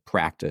a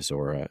practice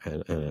or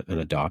an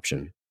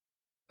adoption?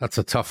 That's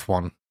a tough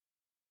one.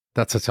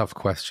 That's a tough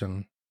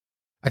question.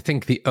 I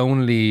think the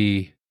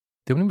only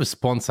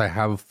response I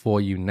have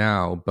for you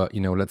now, but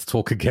let's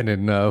talk again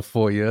in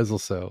 4 years or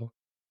so,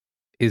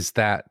 is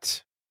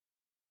that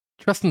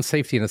trust and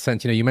safety, in a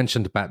sense, you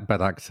mentioned bad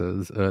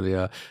actors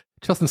earlier.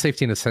 Trust and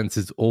safety, in a sense,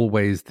 is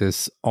always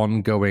this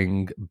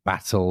ongoing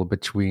battle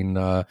between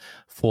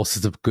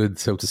forces of good,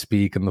 so to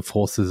speak, and the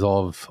forces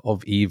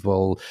of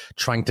evil,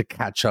 trying to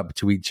catch up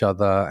to each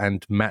other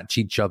and match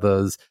each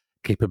other's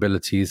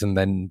capabilities, and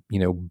then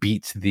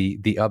beat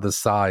the other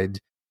side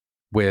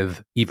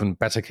with even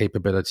better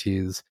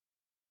capabilities.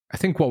 I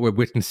think what we're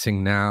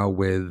witnessing now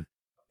with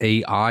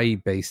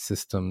AI-based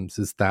systems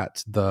is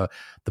that the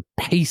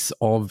pace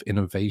of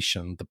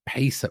innovation, the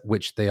pace at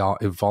which they are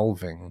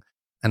evolving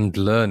and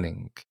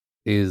learning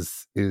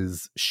is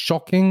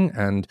shocking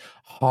and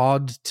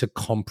hard to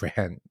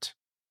comprehend.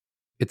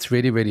 It's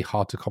really, really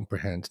hard to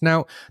comprehend.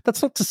 Now,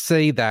 that's not to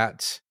say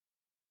that,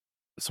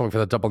 sorry for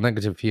the double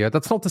negative here,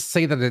 that's not to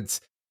say that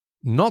it's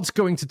not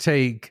going to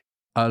take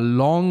a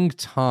long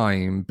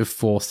time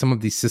before some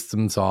of these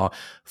systems are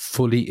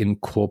fully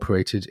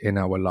incorporated in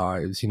our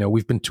lives.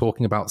 We've been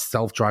talking about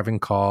self-driving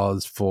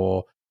cars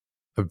for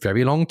a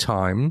very long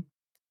time,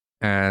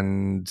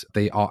 and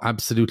they are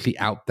absolutely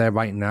out there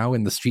right now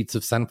in the streets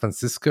of San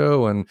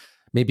Francisco and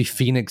maybe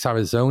Phoenix,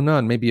 Arizona,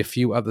 and maybe a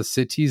few other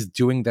cities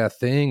doing their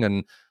thing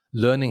and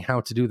learning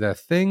how to do their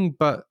thing.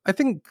 But I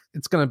think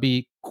it's going to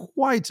be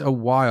quite a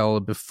while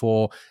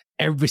before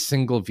every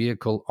single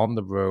vehicle on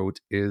the road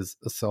is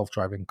a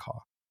self-driving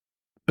car.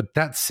 But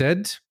that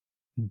said,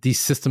 these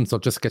systems are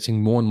just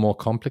getting more and more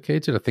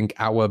complicated. I think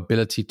our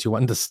ability to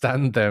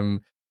understand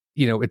them,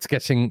 it's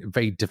getting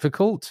very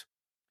difficult.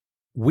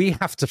 We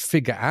have to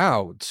figure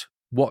out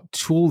what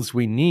tools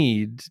we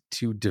need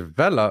to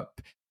develop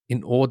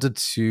in order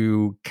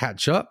to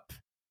catch up,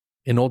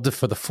 in order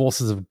for the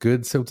forces of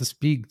good, so to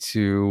speak,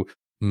 to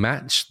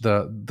match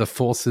the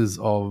forces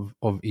of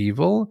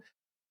evil.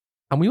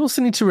 And we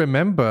also need to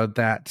remember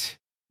that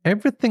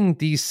everything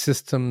these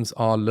systems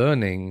are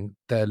learning,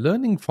 they're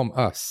learning from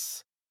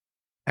us.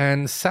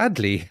 And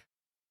sadly,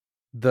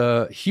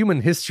 the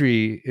human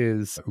history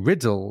is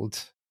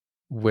riddled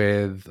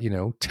with,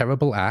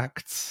 terrible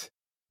acts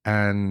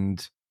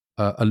and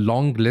a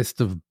long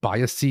list of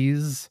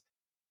biases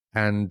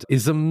and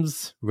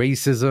isms,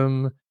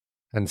 racism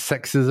and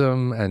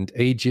sexism and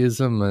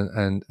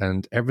ageism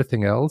and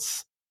everything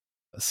else.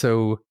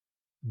 So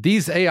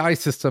these AI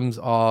systems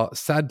are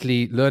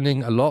sadly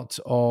learning a lot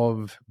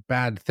of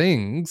bad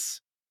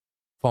things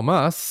from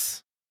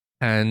us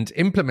and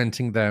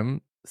implementing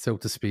them, so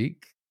to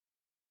speak.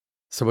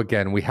 So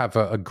again, we have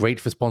a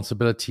great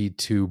responsibility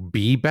to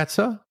be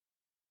better,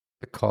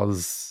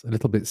 because a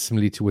little bit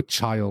similarly to a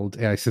child,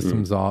 AI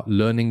systems are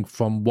learning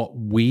from what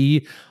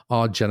we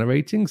are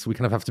generating. So we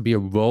kind of have to be a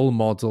role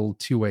model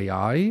to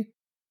AI.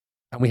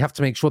 And we have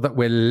to make sure that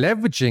we're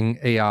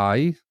leveraging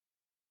AI,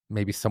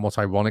 maybe somewhat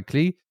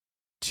ironically,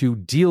 to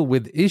deal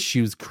with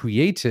issues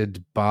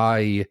created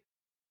by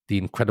the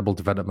incredible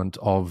development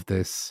of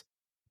this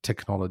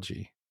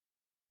technology.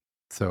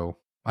 So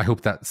I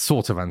hope that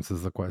sort of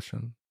answers the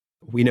question.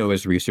 We know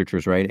as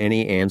researchers, right?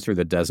 Any answer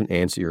that doesn't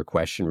answer your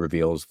question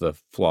reveals the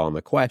flaw in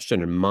the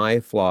question. And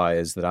my flaw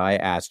is that I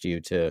asked you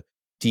to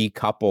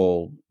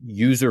decouple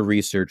user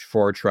research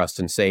for trust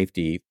and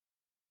safety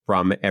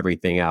from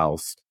everything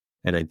else.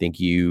 And I think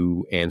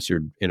you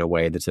answered in a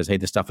way that says, hey,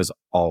 this stuff is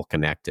all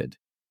connected.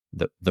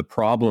 The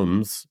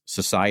problems,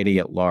 society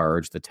at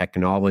large, the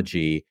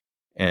technology,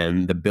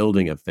 and the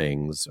building of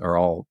things are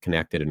all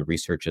connected, and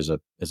research is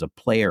a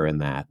player in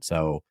that.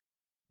 So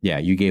yeah,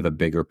 you gave a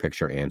bigger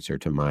picture answer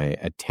to my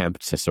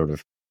attempt to sort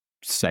of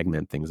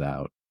segment things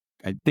out.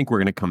 I think we're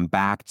going to come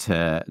back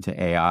to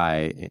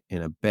AI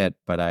in a bit,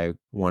 but I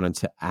wanted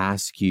to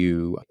ask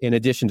you, in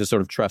addition to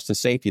sort of trust and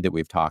safety that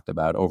we've talked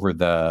about over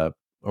the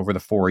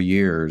 4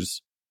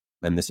 years,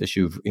 and this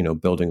issue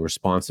of building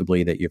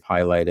responsibly that you've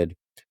highlighted,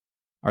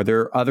 are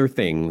there other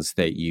things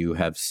that you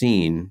have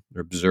seen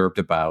or observed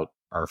about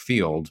our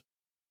field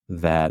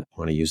that I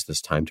want to use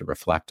this time to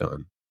reflect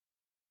on?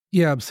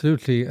 Yeah,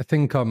 absolutely. I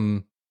think,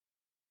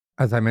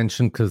 as I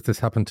mentioned, because this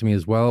happened to me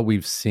as well,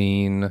 we've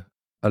seen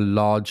a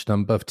large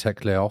number of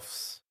tech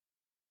layoffs,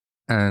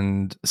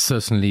 and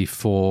certainly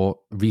for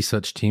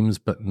research teams,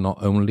 but not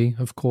only,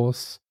 of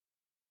course.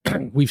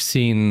 We've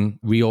seen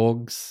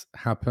reorgs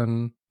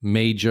happen,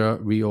 major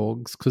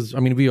reorgs, because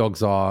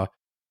reorgs are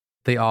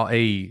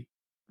a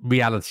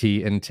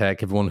reality in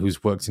tech. Everyone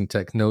who's worked in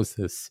tech knows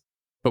this,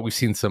 but we've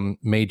seen some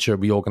major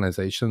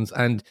reorganizations.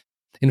 And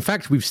in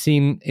fact, we've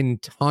seen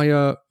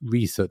entire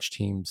research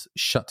teams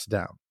shut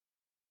down.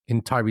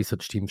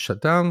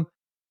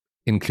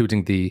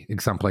 Including the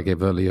example I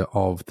gave earlier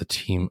of the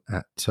team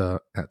at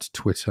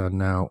Twitter,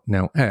 now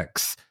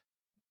X.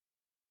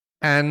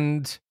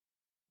 And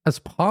as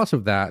part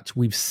of that,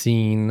 we've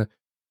seen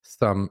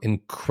some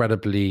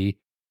incredibly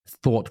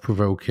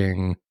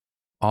thought-provoking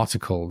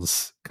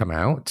articles come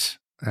out,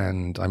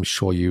 and I'm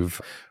sure you've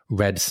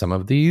read some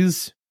of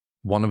these.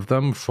 One of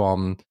them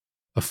from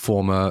a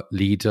former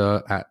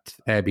leader at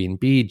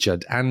Airbnb,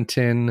 Judd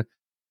Antin.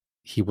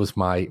 He was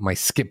my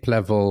skip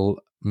level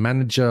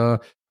manager,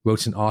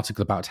 wrote an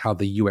article about how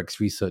the UX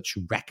research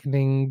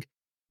reckoning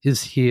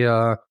is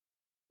here.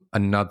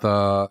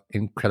 Another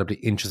incredibly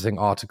interesting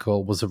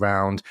article was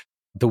around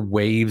the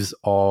waves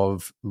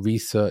of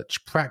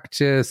research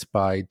practice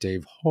by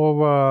Dave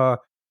Horer.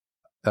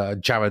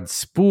 Jared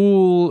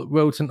Spool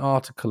wrote an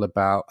article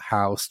about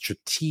how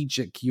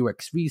strategic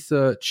UX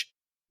research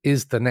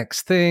is the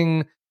next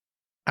thing.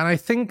 And I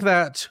think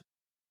that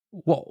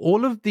what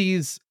all of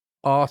these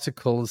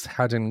articles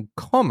had in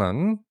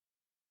common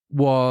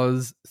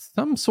was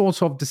some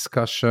sort of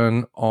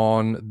discussion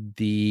on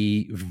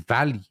the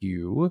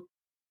value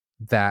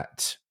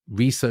that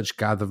insight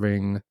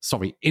gathering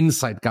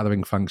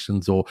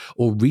functions or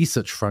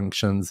research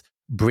functions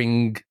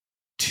bring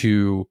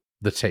to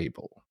the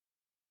table.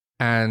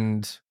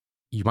 And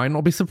you might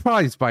not be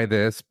surprised by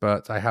this,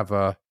 but I have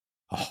a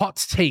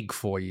hot take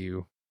for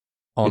you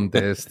on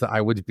this that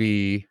I would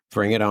be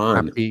bring it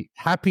on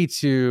happy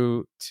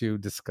to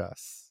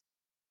discuss.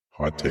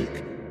 Hot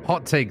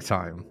take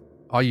time.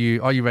 Are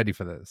you ready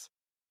for this?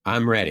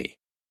 I'm ready.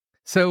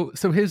 So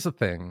here's the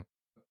thing.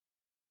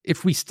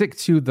 If we stick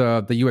to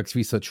the UX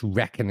research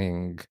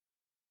reckoning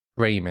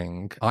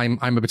framing, I'm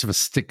a bit of a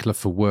stickler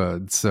for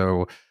words.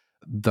 So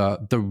the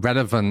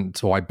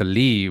relevant, or I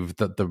believe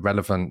that the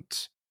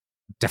relevant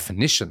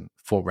definition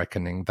for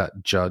reckoning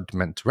that Judd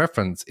meant to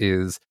reference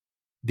is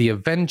the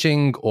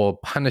avenging or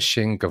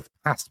punishing of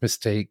past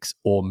mistakes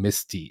or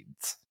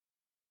misdeeds,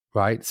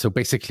 right? So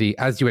basically,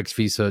 as UX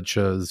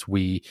researchers,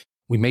 we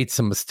made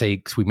some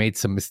mistakes, we made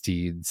some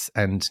misdeeds,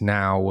 and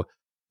now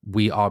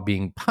we are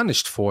being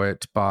punished for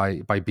it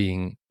by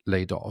being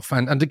laid off.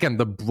 And again,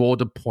 the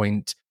broader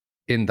point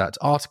in that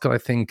article, I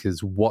think,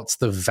 is what's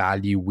the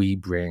value we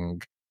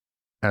bring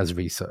as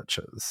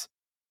researchers.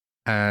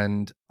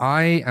 And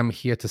I am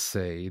here to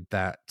say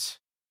that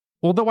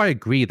although I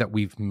agree that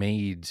we've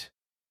made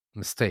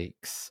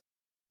mistakes,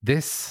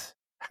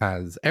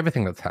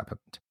 everything that's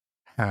happened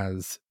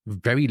has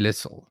very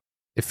little,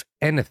 if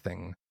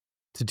anything,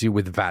 to do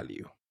with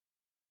value,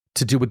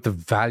 to do with the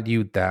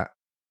value that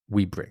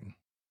we bring.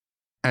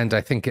 And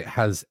I think it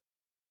has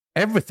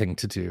everything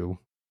to do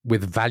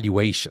with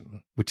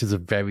valuation, which is a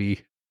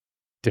very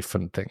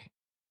different thing.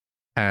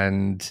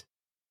 And,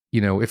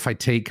 if I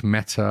take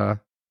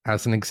Meta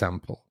as an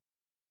example,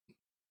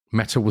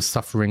 Meta was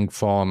suffering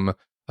from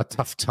a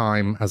tough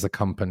time as a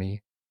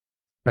company,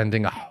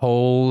 spending a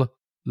whole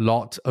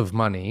lot of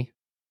money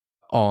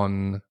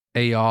on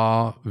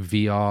AR,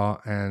 VR,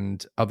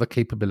 and other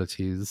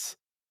capabilities.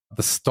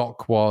 The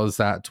stock was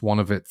at one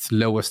of its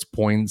lowest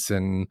points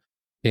in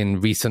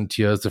recent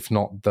years, if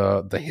not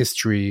the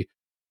history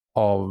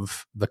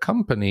of the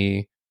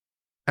company.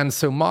 And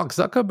so Mark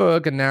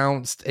Zuckerberg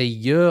announced a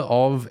year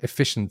of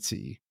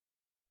efficiency.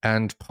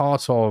 And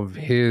part of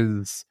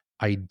his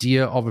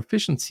idea of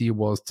efficiency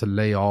was to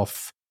lay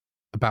off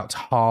about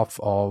half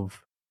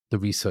of the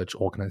research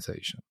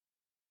organization.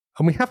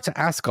 And we have to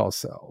ask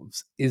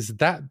ourselves, is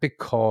that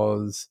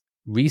because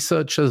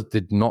researchers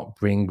did not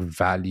bring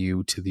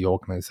value to the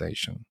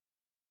organization?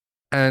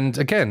 And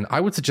again,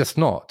 I would suggest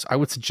not. I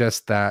would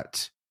suggest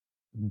that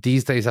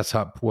these days at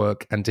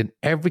Upwork and in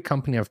every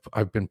company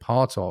I've been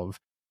part of,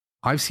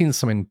 I've seen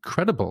some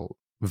incredible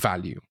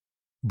value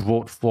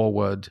brought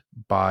forward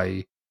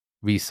by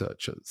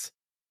researchers.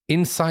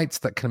 Insights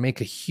that can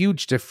make a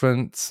huge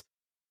difference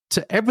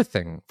to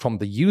everything from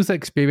the user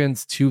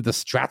experience to the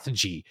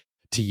strategy,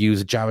 to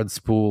use Jared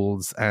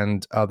Spool's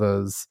and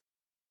others'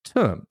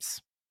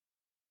 terms.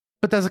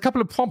 But there's a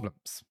couple of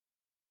problems.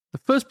 The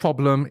first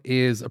problem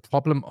is a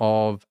problem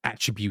of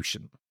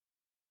attribution.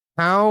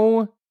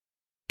 How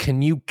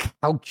can you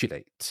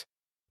calculate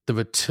the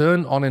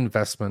return on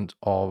investment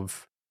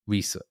of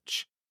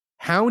research?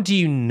 How do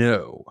you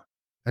know,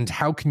 and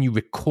how can you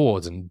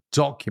record and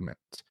document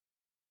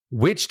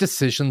which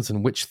decisions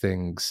and which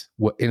things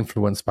were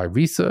influenced by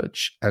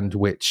research and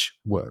which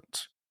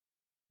weren't?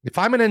 If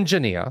I'm an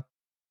engineer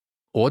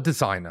or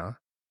designer,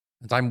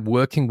 and I'm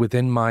working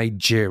within my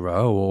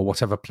Jira or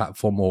whatever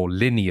platform, or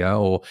Linear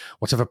or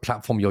whatever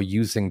platform you're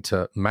using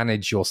to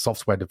manage your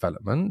software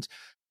development,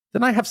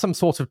 then I have some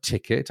sort of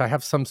ticket, I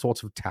have some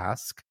sort of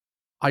task.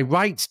 I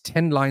write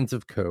 10 lines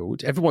of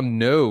code. Everyone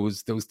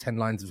knows those 10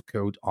 lines of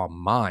code are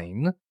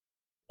mine,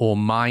 or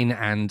mine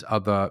and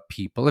other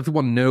people.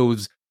 Everyone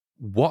knows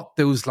what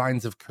those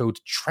lines of code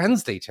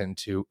translate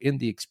into in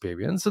the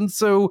experience. And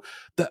so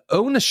the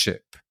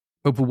ownership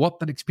over what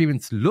that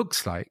experience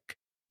looks like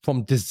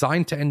from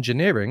design to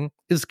engineering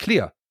is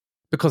clear,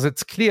 because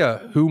it's clear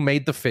who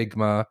made the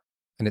Figma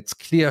and it's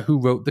clear who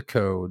wrote the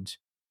code,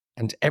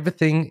 and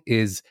everything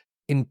is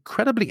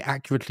incredibly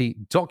accurately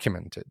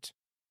documented.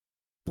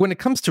 When it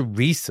comes to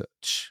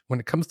research, when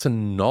it comes to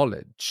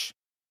knowledge,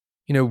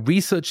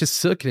 research is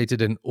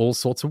circulated in all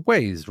sorts of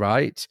ways,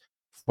 right?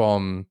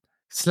 From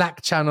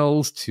Slack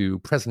channels to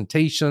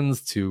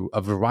presentations to a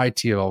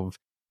variety of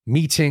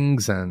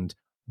meetings and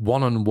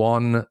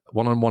one-on-one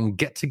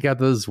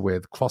get-togethers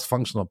with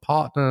cross-functional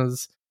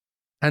partners.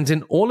 And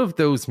in all of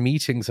those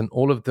meetings and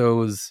all of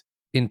those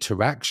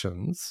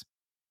interactions,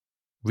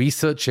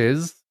 research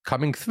is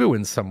coming through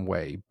in some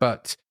way,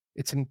 but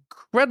it's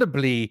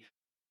incredibly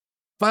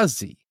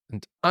fuzzy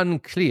and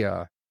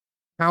unclear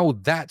how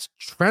that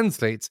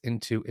translates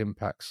into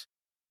impacts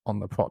on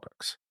the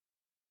products.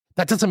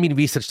 That doesn't mean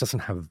research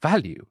doesn't have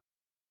value.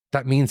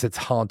 That means it's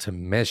hard to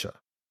measure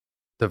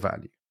the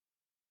value.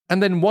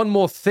 And then one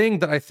more thing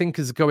that I think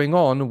is going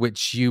on,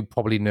 which you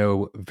probably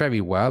know very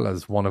well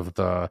as one of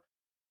the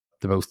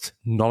most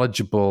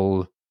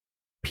knowledgeable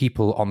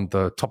people on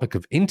the topic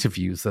of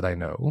interviews that I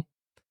know,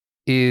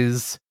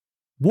 is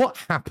what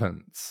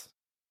happens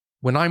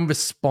when I'm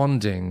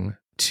responding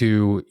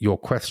to your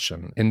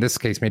question. In this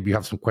case, maybe you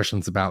have some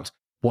questions about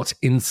what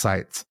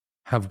insights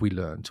have we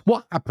learned?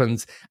 What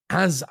happens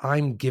as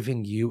I'm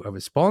giving you a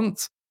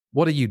response?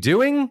 What are you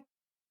doing?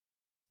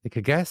 Take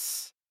a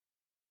guess.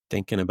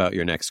 Thinking about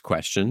your next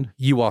question.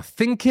 You are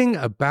thinking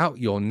about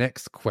your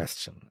next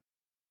question.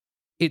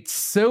 It's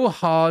so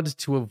hard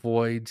to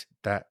avoid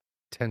that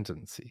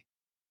tendency.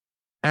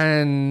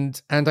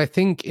 And I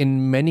think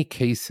in many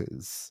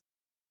cases,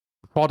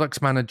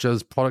 product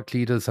managers, product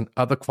leaders, and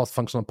other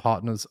cross-functional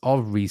partners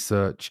of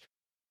research,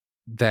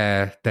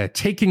 they're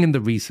taking in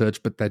the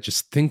research, but they're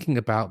just thinking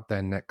about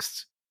their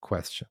next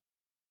question.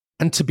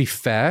 And to be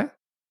fair,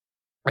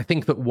 I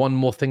think that one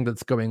more thing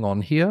that's going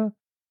on here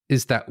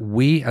is that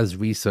we as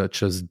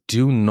researchers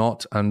do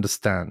not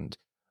understand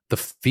the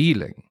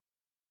feeling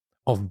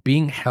of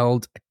being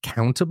held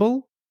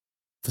accountable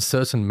for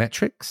certain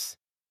metrics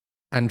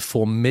and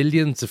for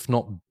millions, if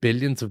not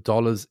billions of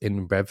dollars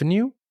in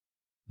revenue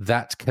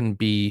that can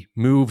be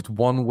moved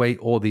one way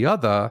or the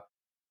other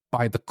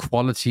by the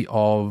quality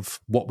of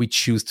what we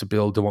choose to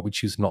build and what we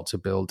choose not to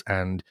build,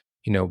 and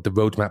the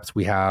roadmaps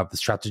we have, the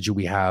strategy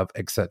we have,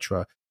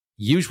 etc.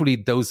 Usually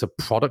those are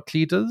product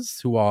leaders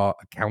who are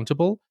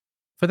accountable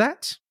for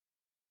that,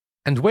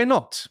 and we're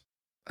not.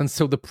 And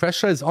so the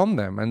pressure is on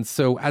them. And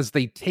so as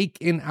they take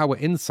in our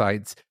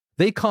insights,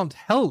 they can't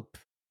help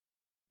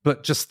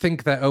but just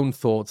think their own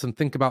thoughts and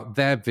think about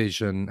their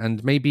vision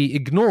and maybe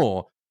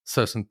ignore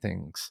certain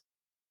things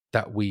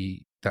that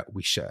we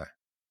share.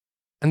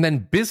 And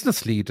then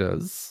business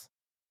leaders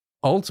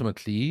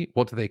ultimately,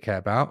 what do they care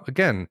about?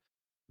 Again,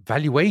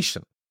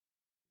 valuation,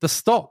 the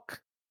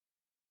stock.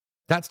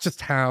 That's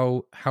just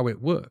how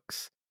it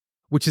works,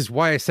 which is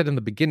why I said in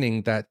the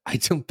beginning that I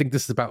don't think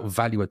this is about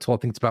value at all. I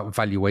think it's about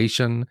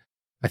valuation.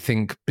 I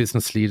think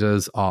business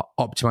leaders are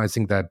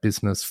optimizing their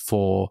business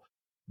for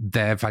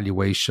their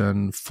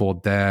valuation, for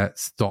their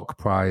stock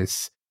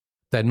price.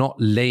 They're not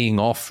laying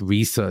off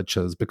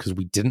researchers because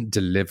we didn't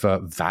deliver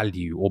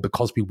value or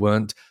because we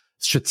weren't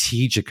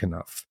strategic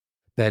enough.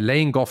 They're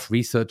laying off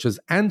researchers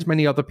and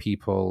many other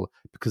people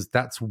because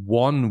that's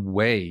one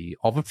way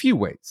of a few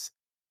ways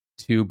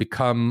to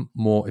become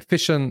more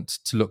efficient,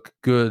 to look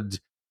good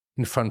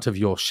in front of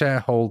your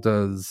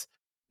shareholders.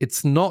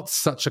 It's not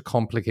such a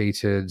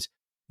complicated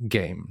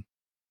game.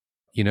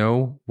 You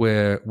know,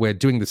 we're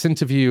doing this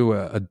interview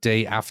a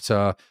day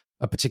after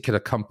a particular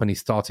company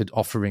started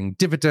offering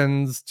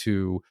dividends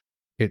to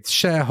its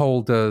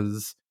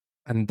shareholders,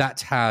 and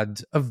that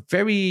had a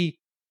very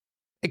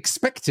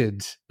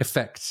expected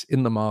effect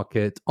in the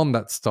market on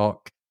that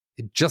stock.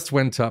 It just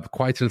went up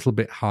quite a little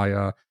bit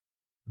higher.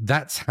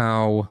 That's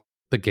how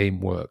the game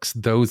works.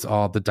 Those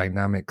are the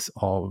dynamics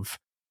of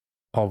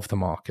the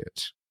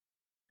market.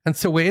 And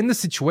so we're in the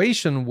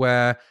situation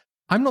where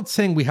I'm not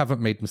saying we haven't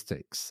made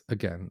mistakes.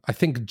 Again, I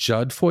think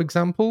Judd, for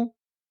example,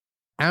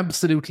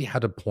 absolutely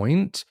had a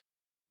point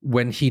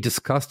when he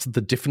discussed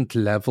the different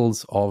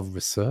levels of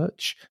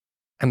research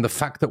and the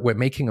fact that we're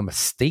making a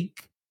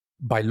mistake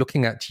by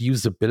looking at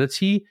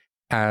usability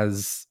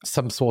as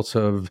some sort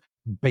of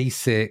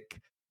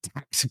basic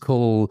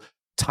tactical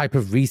type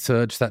of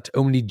research that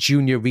only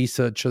junior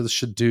researchers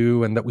should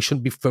do and that we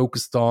shouldn't be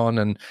focused on,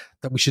 and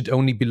that we should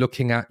only be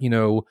looking at,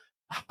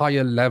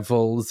 higher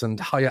levels and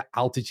higher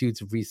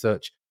altitudes of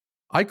research.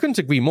 I couldn't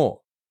agree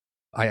more.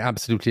 I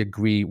absolutely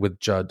agree with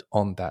Judd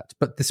on that.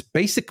 But this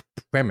basic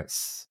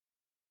premise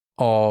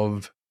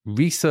of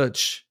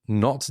research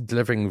not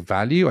delivering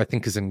value, I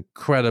think, is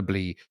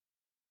incredibly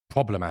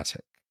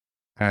problematic.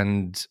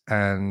 And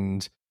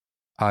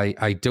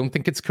I don't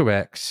think it's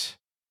correct.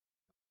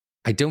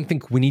 I don't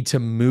think we need to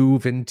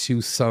move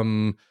into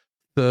some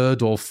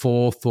third or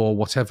fourth or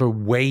whatever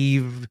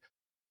wave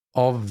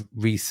of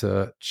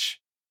research.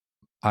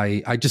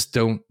 I just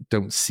don't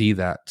see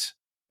that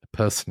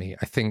personally.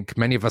 I think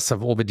many of us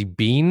have already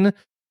been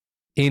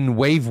in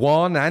wave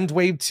 1 and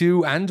wave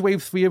 2 and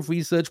wave 3 of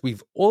research.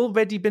 We've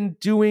already been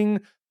doing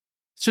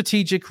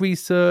strategic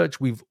research.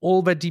 We've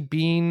already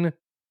been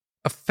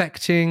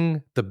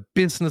affecting the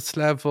business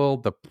level,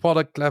 the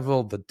product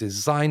level, the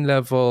design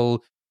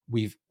level.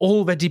 We've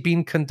already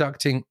been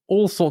conducting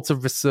all sorts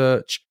of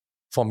research,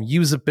 from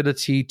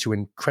usability to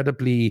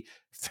incredibly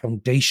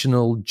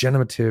foundational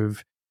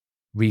generative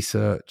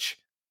research.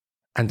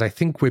 And I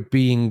think we're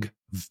being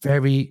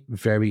very,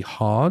 very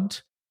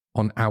hard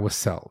on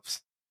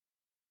ourselves.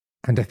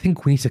 And I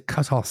think we need to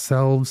cut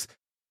ourselves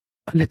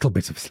a little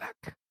bit of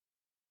slack.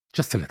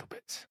 Just a little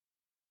bit.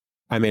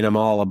 I mean, I'm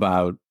all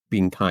about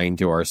being kind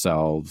to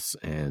ourselves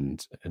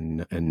and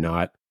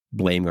not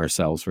blaming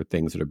ourselves for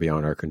things that are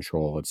beyond our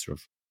control. It's sort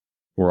of,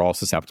 we're all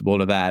susceptible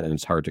to that, and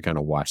it's hard to kind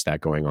of watch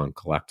that going on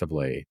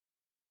collectively.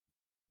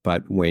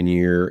 But when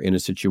you're in a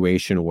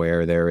situation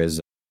where there is,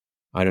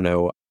 I don't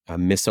know, a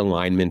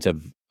misalignment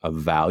of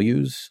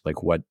values,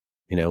 like what,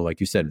 like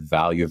you said,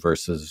 value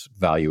versus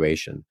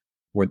valuation,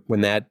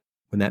 when that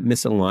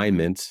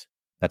misalignment,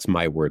 that's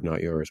my word,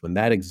 not yours, when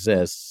that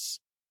exists,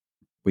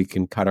 we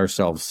can cut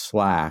ourselves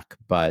slack,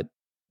 but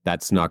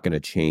that's not going to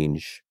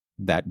change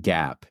that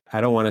gap.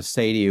 I don't want to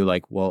say to you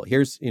like, well,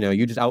 here's,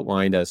 you just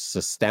outlined a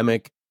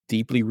systemic,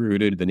 deeply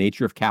rooted, the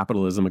nature of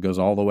capitalism, it goes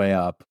all the way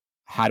up.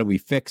 How do we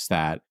fix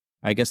that?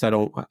 I guess I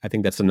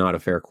think that's not a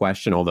fair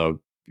question, although,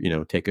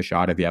 take a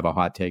shot if you have a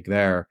hot take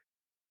there.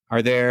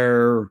 Are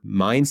there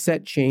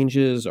mindset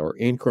changes or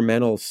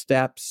incremental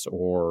steps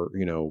or,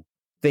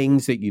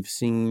 things that you've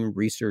seen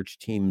research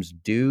teams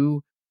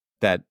do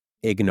that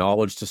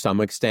acknowledge to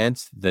some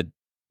extent the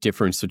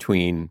difference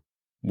between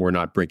we're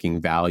not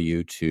bringing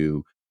value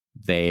to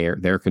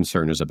their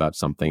concern is about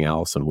something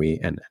else,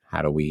 and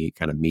how do we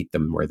kind of meet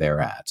them where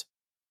they're at?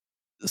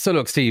 So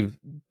look, Steve,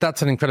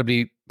 that's an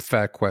incredibly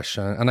fair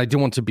question. And I do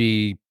want to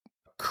be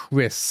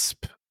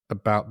crisp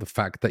about the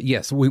fact that,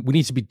 yes, we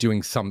need to be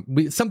doing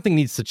something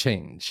needs to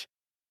change,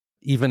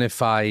 even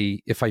if I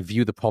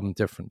view the problem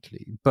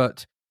differently.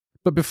 But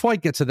before I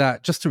get to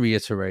that, just to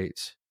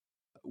reiterate,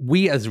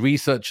 we as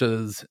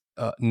researchers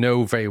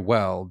know very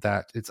well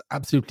that it's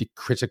absolutely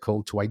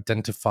critical to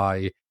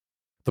identify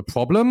the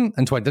problem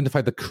and to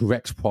identify the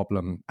correct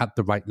problem at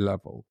the right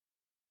level.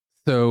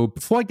 So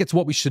before I get to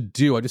what we should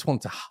do, I just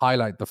want to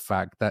highlight the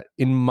fact that,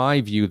 in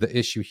my view, the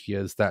issue here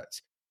is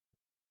that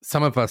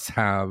some of us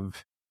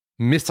have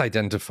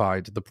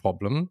misidentified the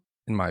problem,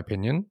 in my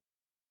opinion,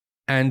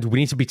 and we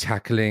need to be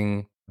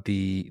tackling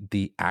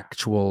the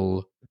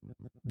actual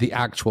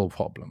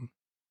problem.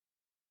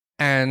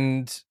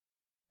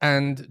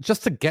 And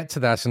just to get to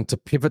that and to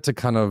pivot to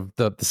kind of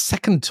the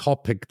second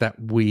topic that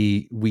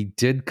we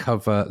did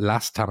cover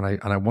last time,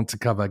 and I want to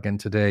cover again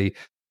today,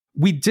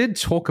 we did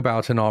talk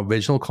about in our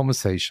original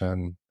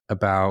conversation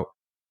about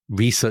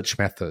research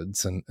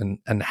methods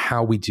and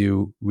how we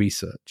do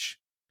research.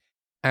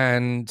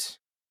 And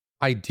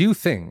I do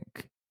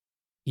think,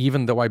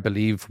 even though I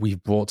believe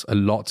we've brought a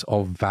lot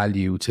of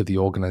value to the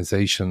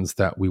organizations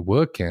that we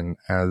work in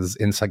as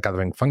insight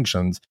gathering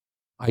functions,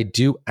 I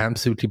do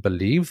absolutely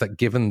believe that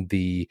given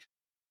the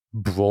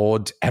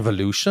broad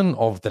evolution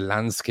of the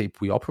landscape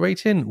we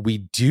operate in, we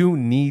do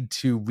need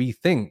to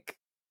rethink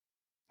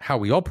how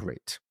we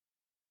operate.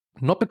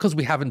 Not because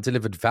we haven't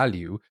delivered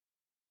value,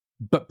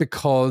 but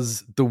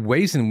because the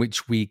ways in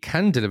which we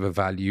can deliver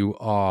value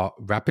are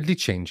rapidly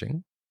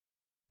changing.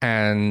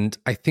 And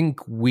I think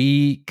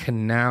we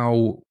can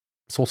now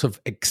sort of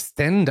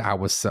extend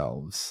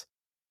ourselves.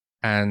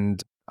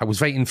 And I was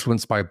very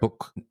influenced by a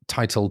book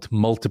titled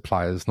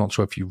Multipliers. Not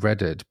sure if you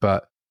read it,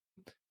 but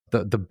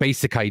the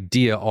basic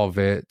idea of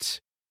it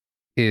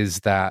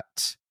is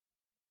that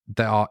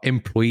there are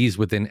employees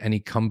within any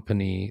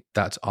company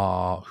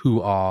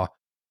who are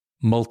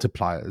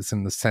multipliers,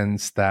 in the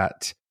sense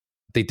that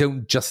they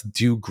don't just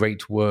do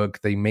great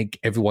work, they make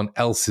everyone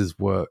else's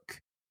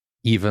work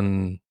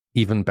even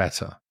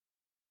better.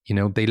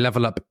 They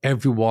level up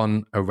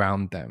everyone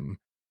around them,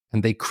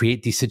 and they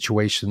create these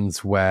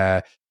situations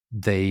where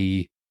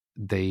they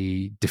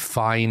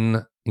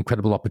define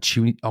incredible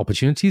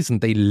opportunities,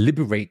 and they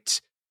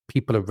liberate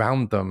people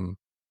around them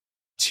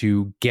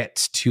to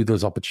get to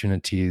those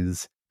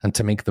opportunities and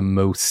to make the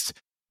most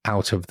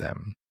out of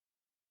them.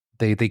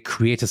 They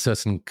create a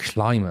certain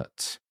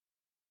climate,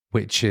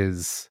 which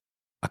is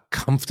a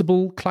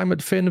comfortable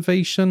climate for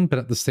innovation, but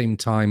at the same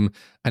time,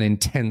 an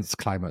intense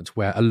climate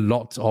where a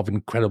lot of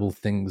incredible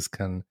things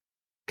can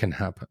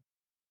happen.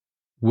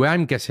 Where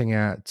I'm getting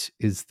at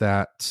is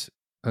that,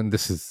 and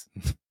this is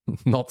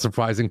not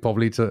surprising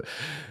probably to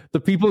the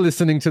people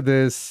listening to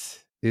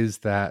this, is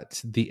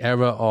that the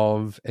era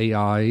of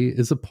AI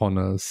is upon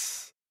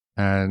us.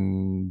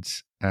 And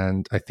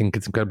I think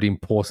it's incredibly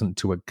important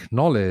to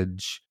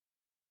acknowledge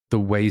the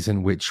ways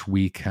in which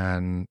we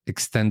can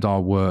extend our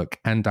work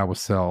and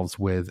ourselves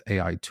with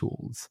AI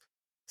tools.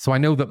 So I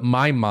know that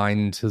my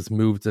mind has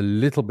moved a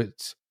little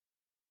bit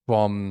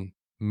from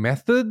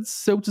methods,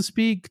 so to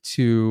speak,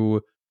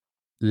 to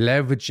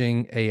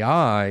leveraging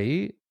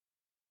AI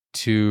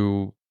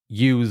to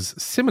use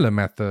similar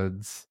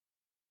methods,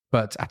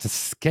 but at a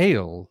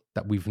scale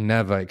that we've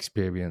never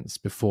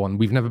experienced before and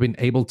we've never been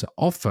able to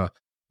offer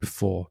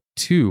before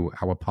to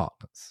our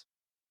partners.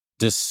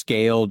 Does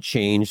scale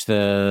change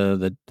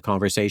the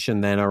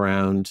conversation then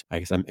around, I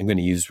guess I'm going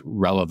to use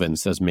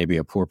relevance as maybe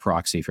a poor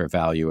proxy for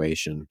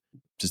valuation.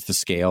 Does the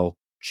scale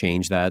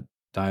change that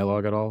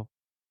dialogue at all?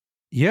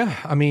 Yeah,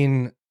 I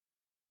mean,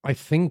 I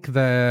think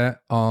there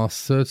are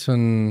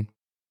certain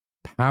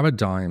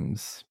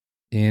paradigms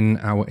in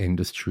our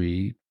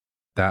industry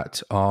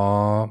that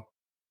are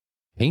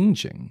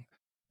changing.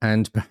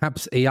 And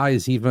perhaps AI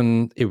is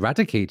even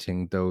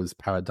eradicating those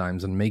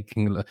paradigms and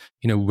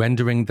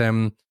rendering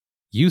them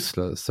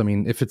useless. I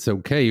mean, if it's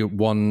okay,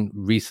 one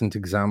recent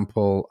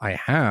example I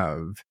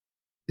have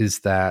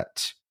is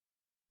that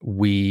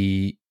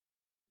we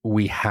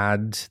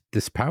had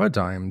this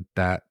paradigm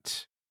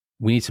that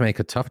we need to make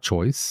a tough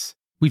choice.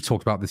 We've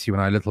talked about this, you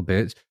and I, a little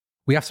bit.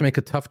 We have to make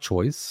a tough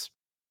choice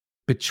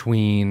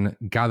between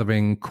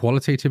gathering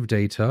qualitative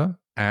data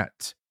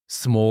at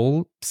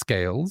small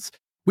scales,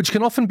 which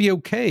can often be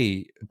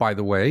okay, by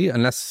the way,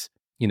 unless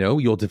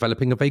you're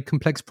developing a very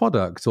complex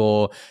product,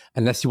 or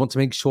unless you want to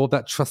make sure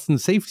that trust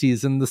and safety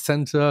is in the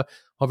center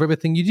of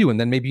everything you do. And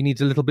then maybe you need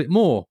a little bit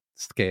more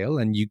scale,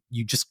 and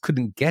you just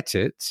couldn't get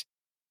it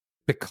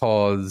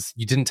because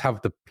you didn't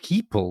have the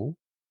people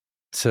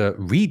to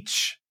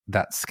reach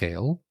that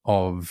scale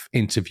of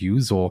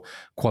interviews or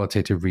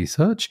qualitative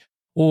research.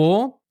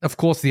 Or, of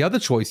course, the other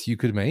choice you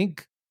could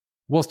make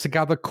was to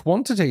gather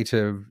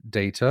quantitative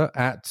data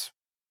at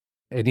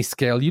any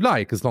scale you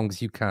like, as long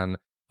as you can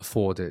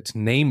afford it,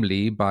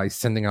 namely by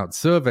sending out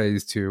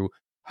surveys to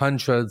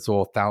hundreds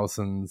or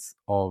thousands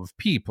of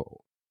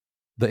people.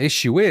 The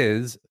issue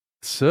is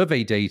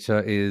survey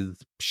data is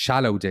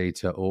shallow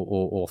data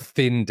or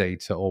thin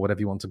data or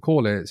whatever you want to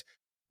call it,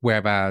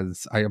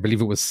 whereas I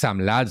believe it was Sam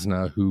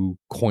Ladner who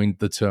coined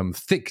the term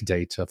thick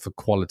data for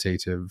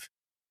qualitative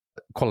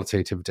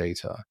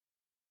data.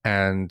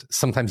 And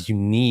sometimes you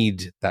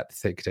need that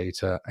thick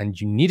data,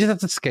 and you need it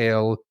at a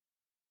scale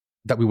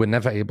that we were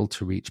never able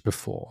to reach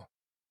before.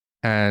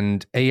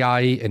 And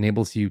AI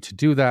enables you to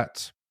do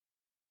that.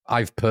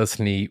 I've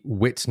personally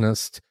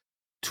witnessed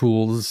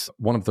tools,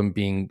 one of them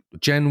being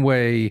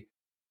Genway,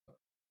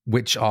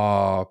 which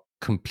are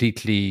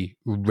completely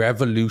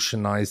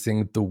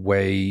revolutionizing the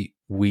way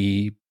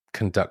we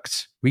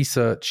conduct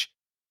research.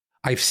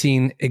 I've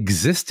seen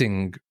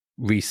existing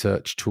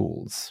research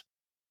tools.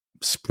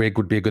 Sprig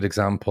would be a good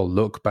example.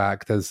 Look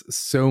back. There's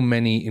so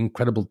many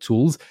incredible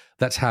tools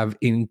that have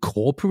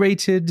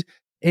incorporated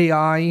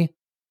AI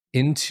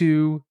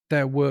into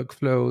their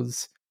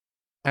workflows.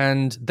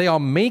 And they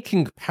are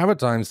making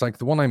paradigms like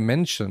the one I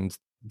mentioned,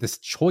 this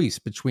choice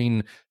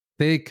between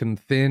thick and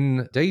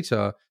thin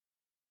data,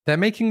 they're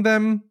making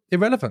them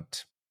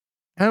irrelevant.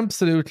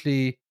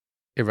 Absolutely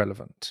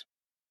irrelevant.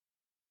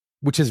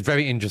 which is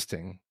very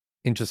interesting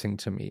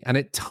to me. And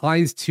it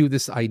ties to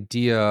this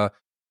idea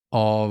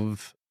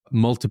of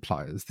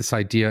multipliers, this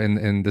idea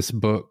in this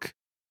book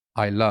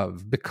I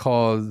love,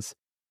 because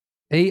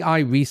AI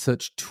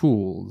research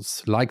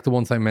tools like the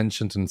ones I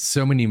mentioned and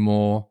so many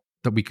more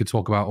that we could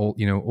talk about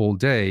all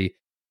day,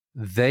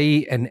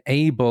 they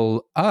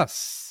enable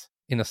us,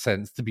 in a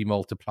sense, to be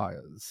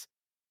multipliers.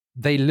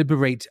 They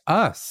liberate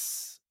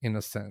us, in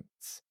a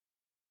sense,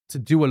 to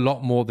do a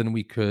lot more than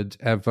we could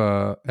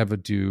ever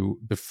do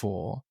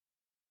before.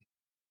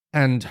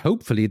 And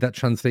hopefully that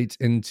translates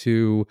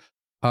into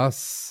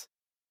us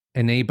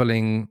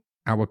enabling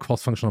our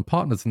cross-functional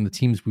partners and the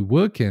teams we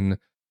work in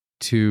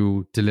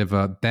to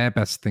deliver their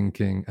best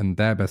thinking and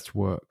their best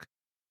work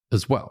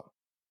as well.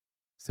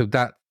 So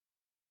that,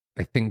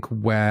 I think,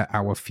 where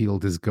our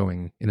field is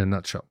going in a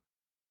nutshell.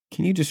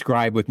 Can you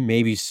describe with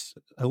maybe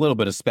a little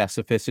bit of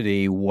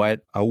specificity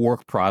what a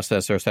work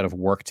process or a set of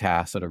work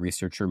tasks that a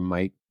researcher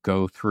might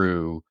go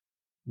through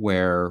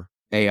where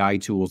AI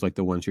tools like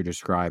the ones you're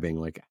describing,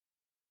 like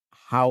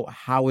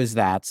how is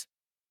that?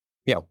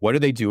 Yeah, what are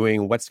they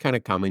doing? What's kind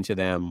of coming to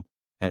them?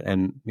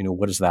 And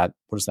what does that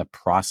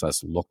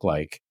process look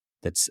like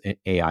that's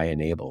AI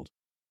enabled?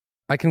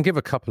 I can give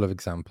a couple of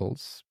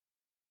examples.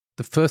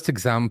 The first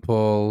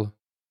example,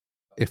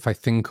 if I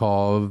think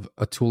of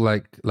a tool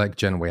like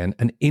Genway,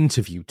 an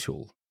interview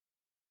tool,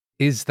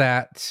 is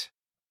that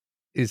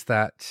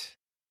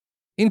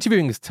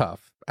interviewing is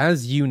tough,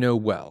 as you know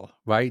well,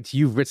 right?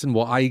 You've written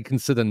what I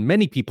consider, and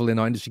many people in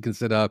our industry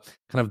consider,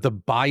 kind of the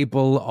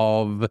Bible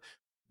of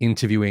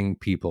interviewing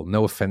people.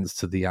 No offense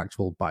to the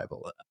actual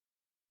Bible.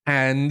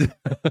 And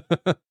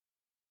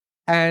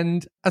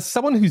and as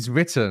someone who's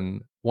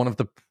written one of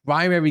the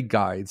primary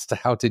guides to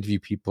how to interview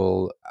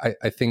people,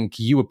 I think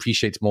you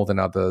appreciate more than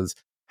others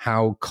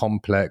how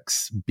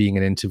complex being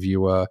an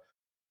interviewer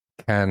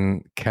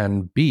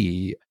can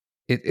be.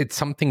 It's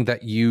something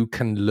that you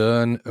can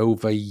learn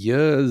over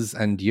years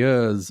and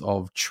years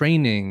of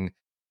training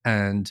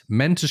and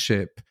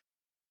mentorship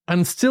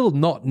and still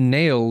not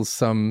nail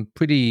some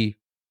pretty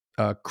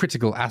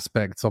critical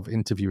aspects of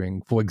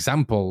interviewing. For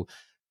example,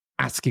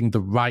 asking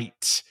the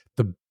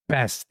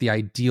best, the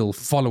ideal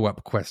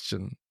follow-up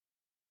question,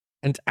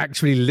 and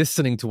actually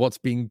listening to what's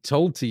being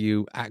told to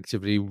you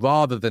actively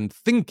rather than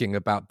thinking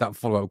about that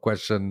follow-up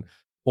question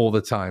all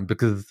the time,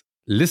 because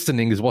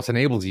listening is what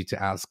enables you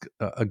to ask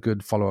a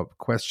good follow-up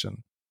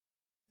question.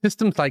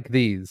 Systems like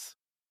these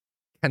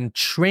can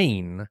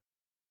train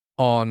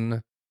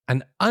on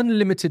an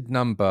unlimited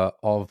number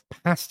of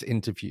past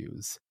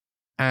interviews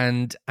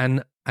and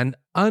an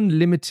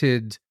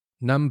unlimited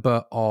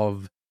number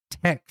of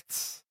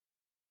texts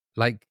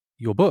like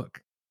your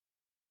book,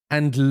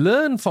 and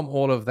learn from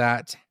all of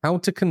that how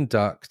to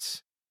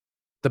conduct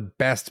the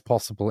best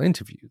possible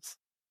interviews,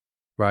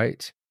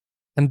 right?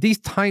 And these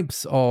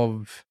types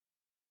of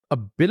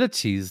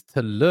abilities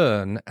to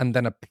learn and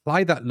then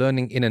apply that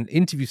learning in an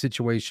interview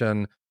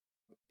situation,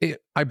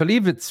 I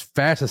believe it's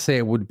fair to say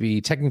it would be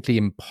technically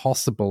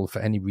impossible for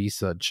any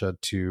researcher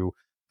to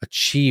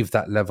achieve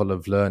that level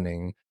of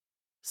learning,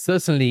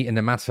 certainly in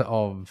a matter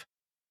of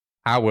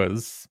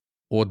hours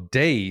or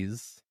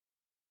days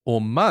or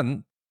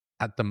months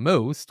at the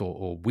most,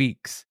 or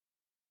weeks,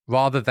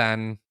 rather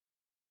than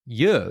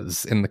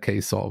years in the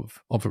case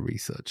of a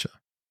researcher.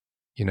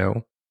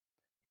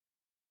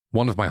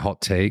 One of my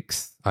hot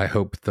takes, I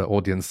hope the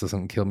audience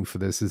doesn't kill me for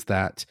this, is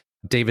that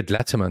David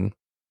Letterman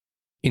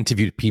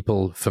interviewed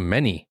people for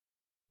many,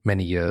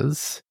 many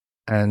years.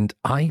 And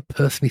I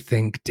personally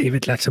think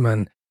David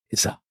Letterman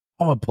is a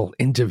horrible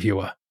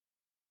interviewer.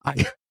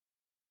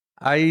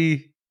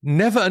 I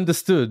never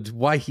understood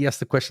why he asked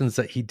the questions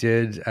that he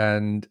did,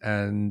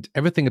 and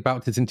everything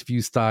about his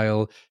interview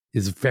style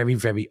is very,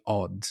 very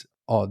odd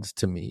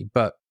to me.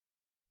 But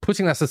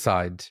putting that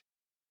aside,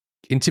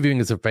 interviewing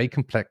is a very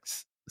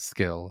complex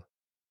skill.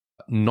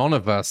 None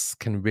of us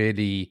can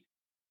really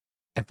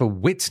ever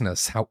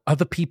witness how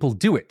other people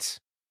do it.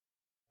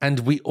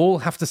 And we all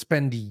have to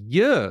spend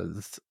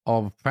years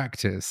of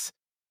practice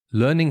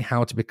learning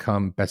how to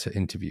become better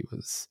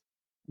interviewers,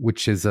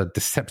 which is a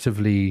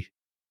deceptively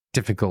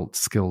difficult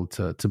skill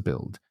to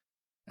build.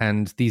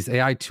 And these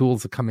AI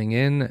tools are coming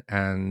in,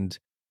 and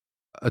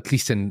at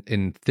least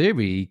in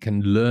theory,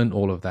 can learn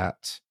all of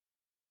that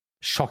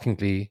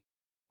shockingly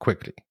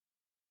quickly.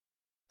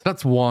 So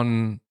that's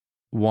one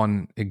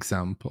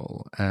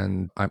example.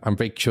 And I'm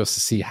very curious to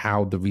see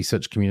how the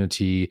research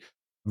community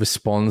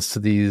responds to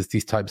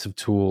these types of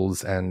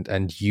tools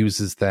and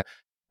uses them,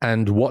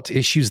 and what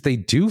issues they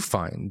do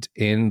find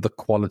in the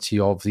quality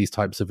of these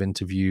types of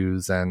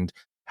interviews and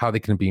how they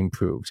can be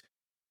improved.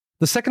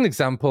 The second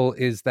example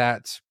is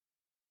that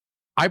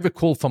I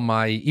recall from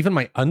even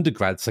my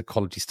undergrad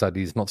psychology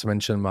studies, not to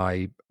mention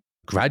my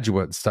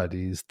graduate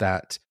studies,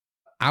 that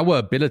our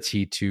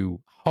ability to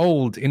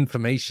hold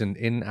information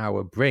in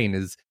our brain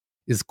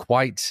is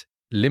quite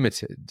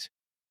limited.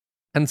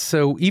 And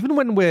so even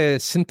when we're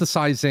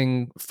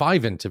synthesizing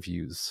 5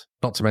 interviews,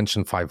 not to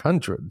mention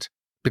 500,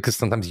 because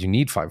sometimes you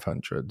need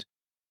 500,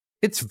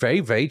 it's very,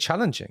 very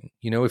challenging.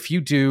 If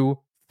you do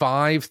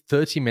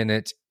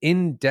 30-minute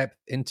in-depth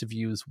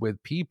interviews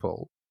with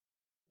people,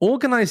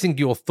 organizing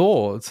your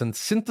thoughts and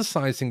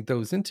synthesizing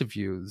those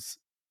interviews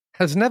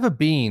has never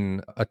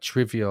been a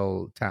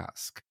trivial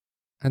task.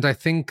 And I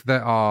think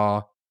there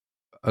are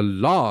a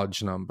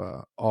large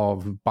number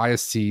of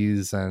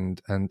biases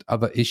and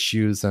other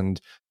issues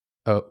and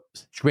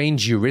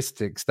strange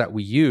heuristics that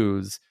we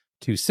use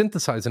to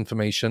synthesize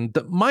information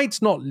that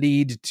might not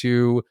lead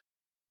to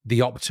the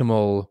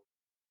optimal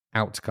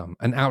outcome,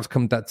 an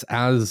outcome that's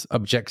as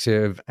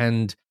objective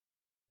and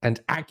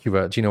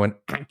accurate, an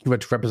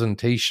accurate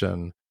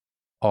representation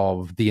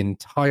of the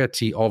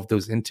entirety of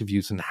those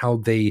interviews and how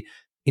they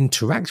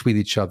interact with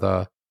each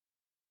other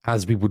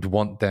as we would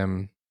want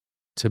them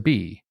to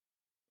be.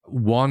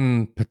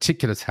 One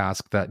particular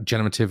task that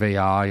generative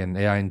AI and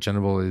AI in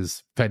general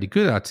is fairly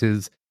good at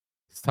is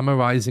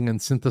summarizing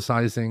and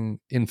synthesizing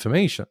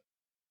information.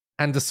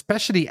 And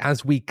especially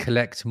as we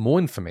collect more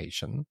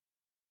information,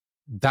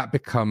 that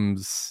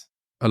becomes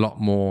a lot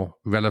more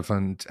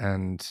relevant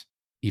and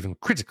even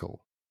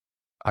critical,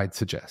 I'd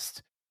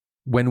suggest.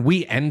 When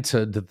we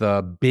entered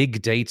the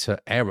big data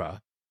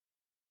era,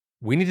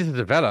 we needed to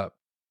develop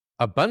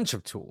a bunch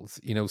of tools.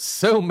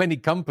 So many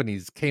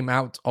companies came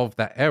out of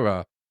that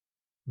era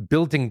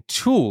building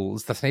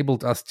tools that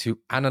enabled us to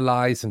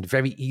analyze and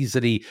very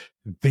easily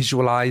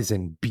visualize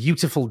in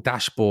beautiful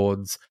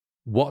dashboards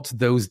what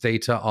those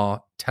data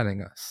are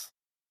telling us.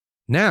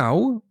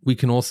 Now, we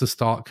can also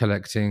start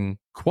collecting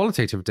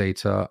qualitative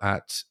data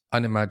at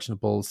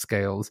unimaginable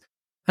scales.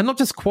 And not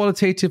just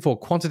qualitative or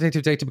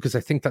quantitative data, because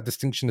I think that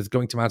distinction is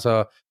going to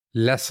matter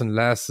less and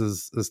less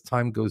as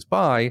time goes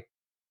by.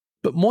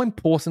 But more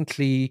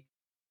importantly,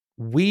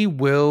 we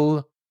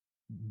will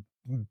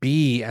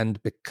be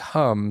and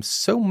become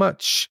so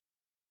much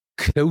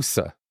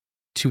closer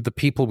to the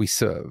people we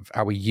serve,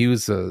 our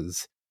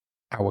users,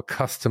 our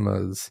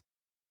customers.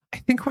 I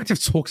think I might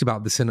have talked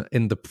about this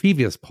in the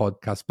previous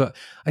podcast, but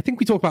I think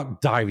we talked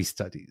about diary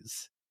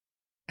studies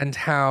and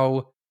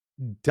how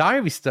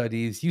diary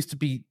studies used to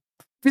be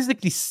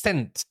physically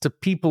sent to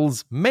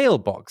people's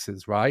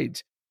mailboxes,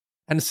 right?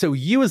 And so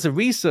you as a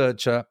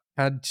researcher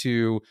had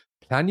to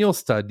plan your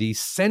study,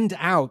 send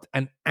out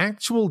an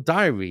actual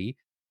diary,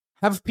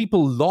 have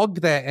people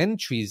log their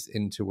entries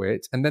into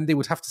it, and then they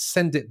would have to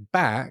send it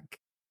back.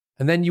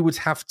 And then you would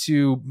have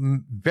to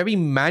very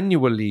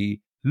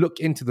manually look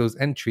into those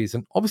entries.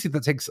 And obviously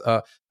that takes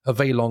a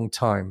very long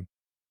time.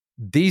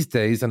 These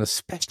days, and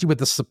especially with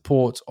the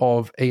support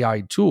of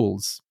AI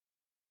tools,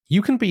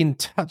 you can be in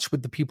touch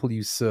with the people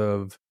you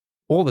serve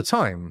all the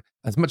time,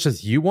 as much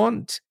as you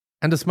want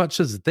and as much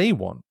as they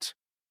want.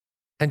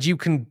 And you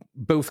can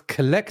both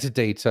collect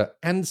data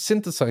and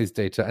synthesize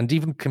data and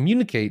even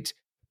communicate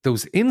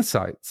those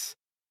insights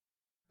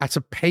at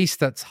a pace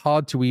that's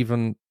hard to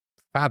even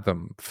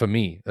fathom, for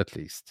me at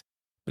least.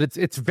 But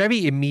it's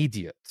very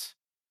immediate.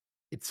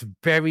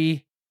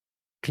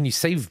 Can you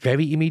say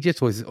very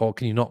immediate, or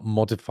can you not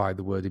modify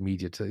the word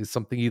immediate? Is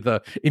something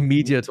either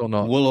immediate or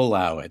not? We'll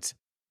allow it.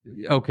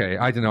 Okay,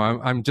 I don't know.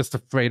 I'm just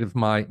afraid of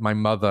my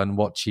mother and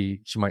what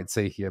she might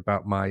say here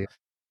about my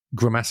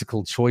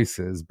grammatical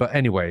choices. But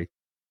anyway.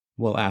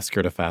 We'll ask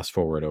her to fast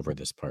forward over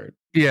this part.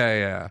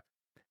 Yeah.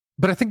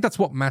 But I think that's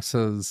what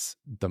matters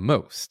the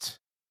most.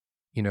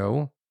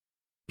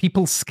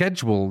 People's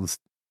schedules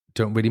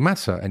don't really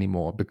matter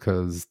anymore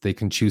because they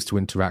can choose to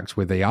interact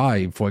with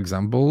AI, for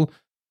example,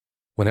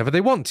 whenever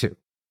they want to,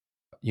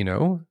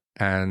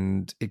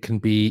 and it can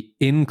be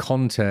in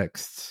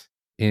context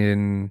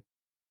in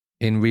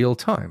real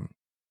time.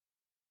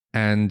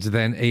 And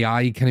then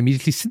AI can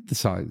immediately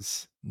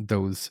synthesize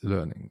those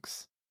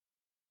learnings.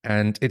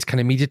 And it can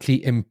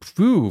immediately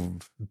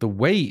improve the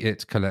way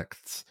it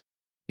collects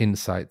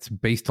insights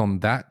based on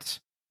that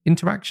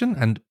interaction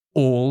and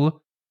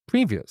all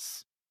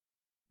previous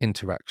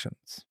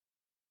interactions.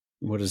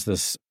 What does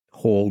this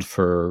hold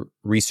for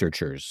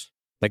researchers?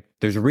 Like,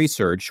 there's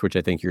research, which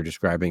I think you're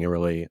describing a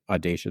really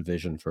audacious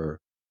vision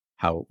for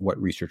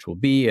what research will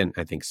be, and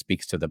I think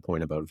speaks to the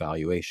point about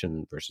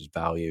valuation versus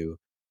value.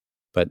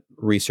 But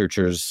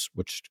researchers,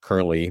 which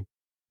currently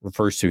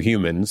refers to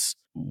humans,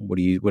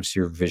 what's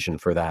your vision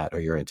for that, or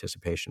your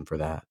anticipation for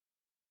that?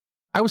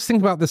 I was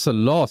thinking about this a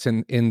lot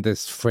in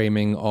this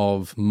framing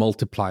of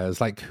multipliers.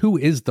 Like, who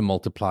is the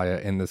multiplier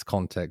in this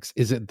context?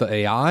 Is it the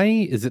AI?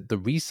 Is it the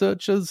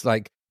researchers?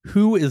 Like,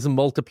 who is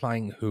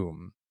multiplying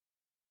whom?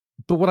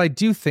 But what I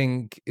do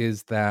think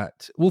is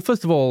that, well,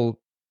 first of all,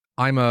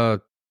 I'm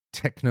a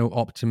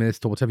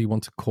techno-optimist, or whatever you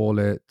want to call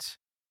it.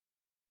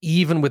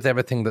 Even with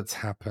everything that's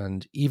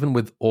happened, even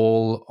with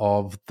all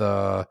of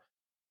the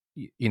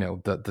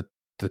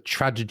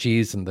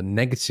tragedies and the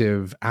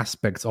negative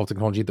aspects of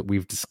technology that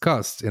we've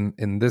discussed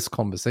in this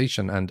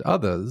conversation and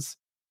others,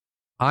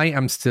 I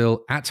am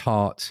still at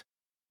heart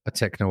a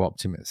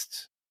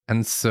techno-optimist.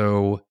 And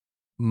so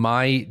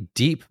my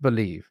deep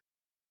belief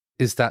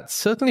is that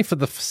certainly for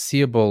the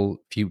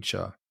foreseeable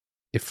future,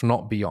 if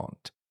not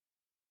beyond,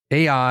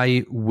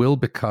 AI will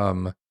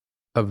become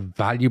a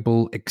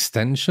valuable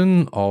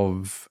extension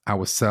of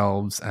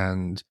ourselves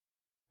and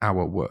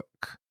our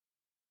work.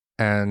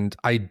 And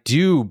I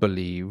do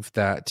believe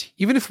that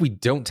even if we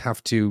don't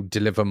have to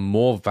deliver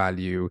more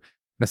value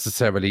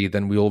necessarily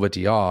than we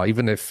already are,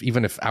 even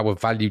if our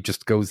value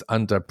just goes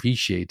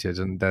underappreciated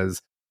and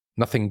there's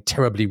nothing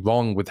terribly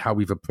wrong with how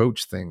we've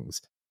approached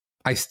things,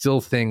 I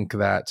still think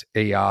that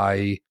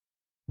AI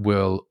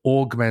will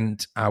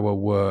augment our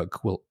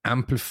work, will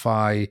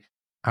amplify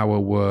our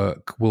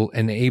work, will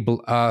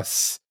enable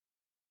us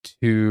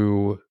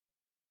to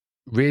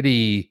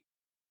really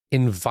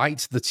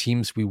invite the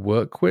teams we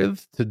work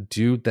with to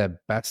do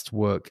their best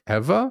work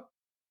ever,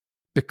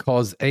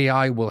 because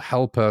AI will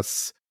help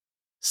us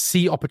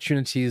see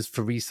opportunities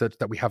for research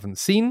that we haven't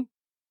seen.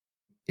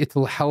 It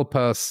will help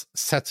us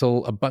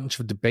settle a bunch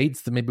of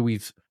debates that maybe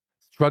we've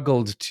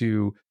struggled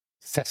to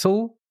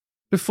settle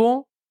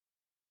before.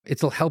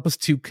 It'll help us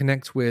to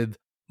connect with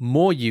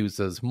more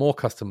users, more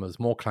customers,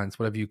 more clients,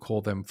 whatever you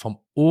call them, from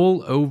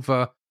all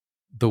over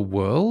the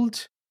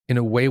world in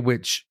a way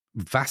which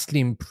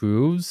vastly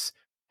improves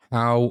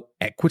how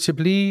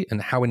equitably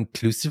and how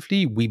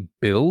inclusively we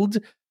build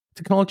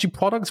technology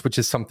products, which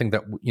is something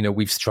that,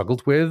 we've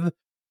struggled with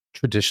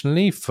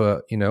traditionally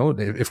for,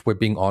 if we're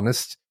being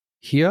honest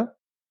here.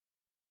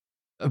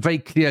 A very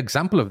clear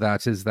example of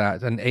that is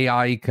that an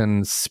AI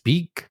can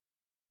speak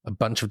a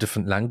bunch of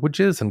different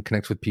languages and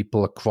connect with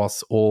people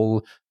across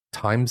all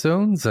time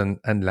zones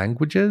and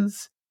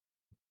languages,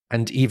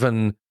 and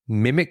even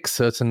mimic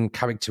certain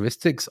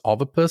characteristics of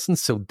a person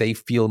so they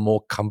feel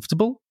more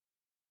comfortable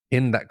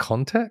in that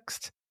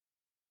context.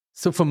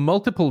 So for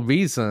multiple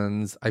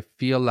reasons, I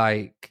feel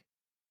like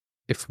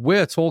if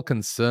we're at all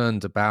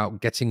concerned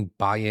about getting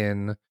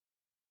buy-in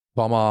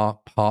from our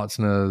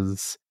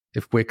partners,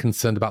 if we're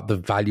concerned about the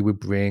value we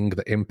bring,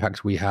 the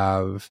impact we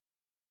have,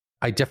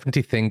 I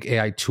definitely think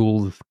AI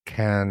tools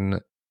can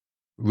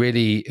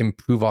really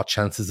improve our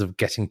chances of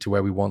getting to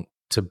where we want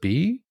to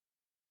be.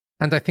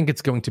 And I think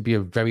it's going to be a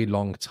very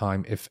long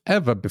time, if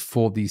ever,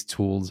 before these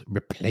tools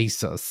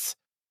replace us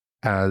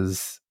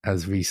as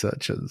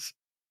researchers.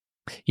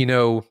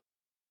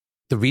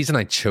 The reason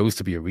I chose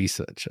to be a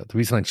researcher, the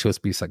reason I chose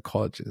to be a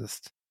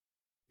psychologist,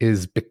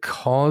 is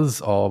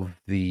because of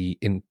the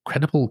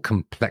incredible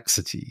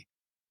complexity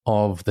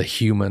of the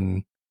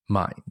human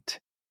mind.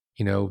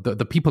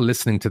 The people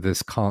listening to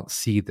this can't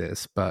see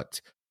this,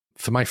 but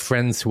for my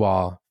friends who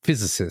are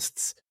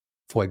physicists,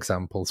 for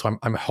example, so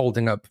I'm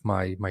holding up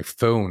my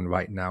phone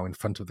right now in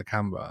front of the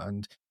camera,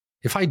 and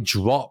if I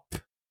drop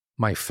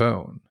my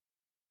phone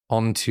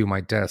onto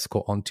my desk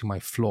or onto my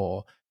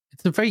floor,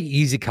 it's a very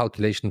easy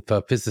calculation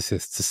for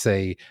physicists to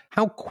say,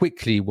 how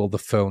quickly will the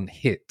phone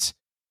hit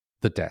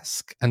the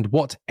desk, and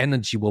what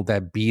energy will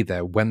there be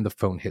there when the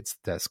phone hits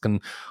the desk,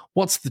 and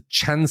what's the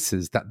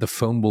chances that the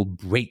phone will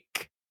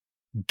break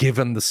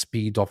given the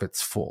speed of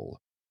its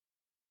fall.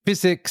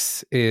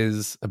 Physics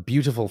is a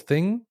beautiful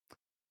thing,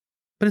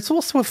 but it's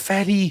also a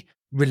fairly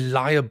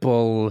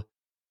reliable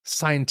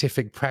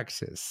scientific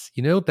practice.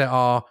 There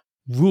are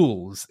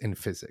rules in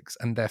physics,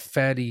 and they're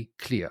fairly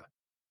clear.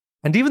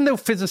 And even though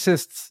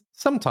physicists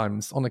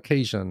sometimes, on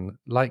occasion,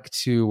 like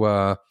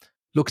to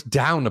look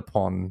down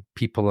upon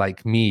people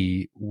like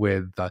me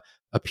with a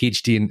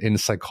PhD in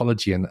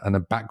psychology and a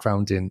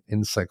background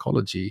in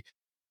psychology,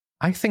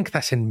 I think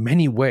that in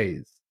many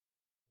ways,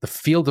 the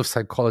field of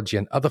psychology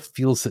and other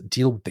fields that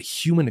deal with the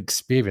human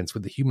experience,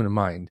 with the human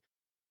mind,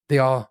 they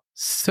are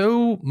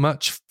so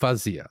much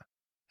fuzzier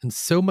and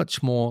so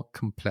much more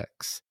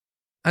complex.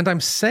 And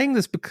I'm saying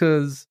this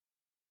because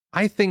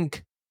I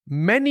think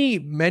many,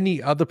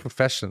 many other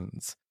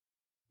professions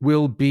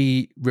will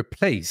be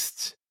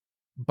replaced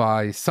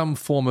by some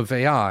form of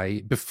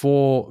AI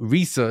before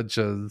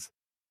researchers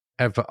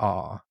ever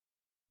are.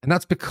 And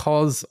that's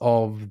because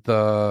of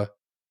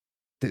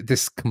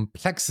this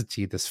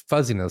complexity, this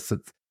fuzziness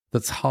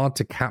that's hard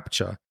to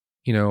capture.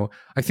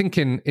 I think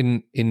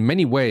in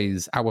many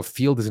ways, our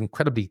field is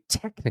incredibly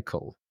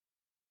technical,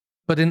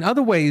 but in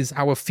other ways,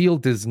 our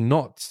field is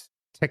not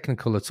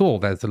technical at all.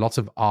 There's a lot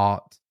of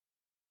art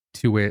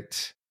to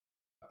it,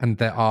 and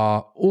there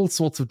are all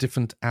sorts of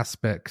different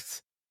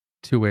aspects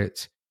to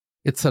it.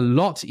 It's a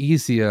lot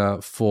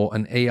easier for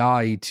an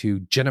AI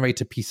to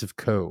generate a piece of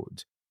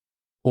code,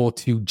 or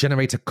to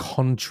generate a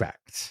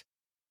contract,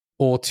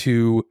 or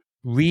to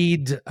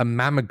read a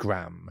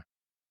mammogram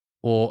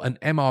or an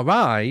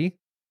MRI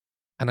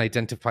and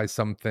identify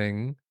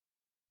something,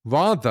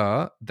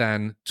 rather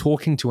than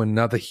talking to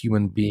another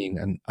human being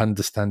and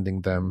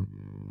understanding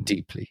them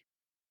deeply.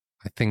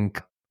 I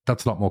think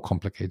that's a lot more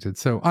complicated.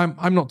 So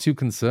I'm not too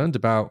concerned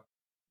about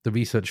the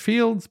research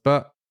fields,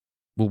 but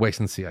we'll wait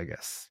and see, I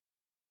guess.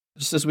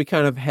 Just as we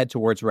kind of head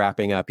towards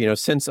wrapping up,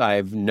 since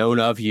I've known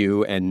of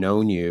you and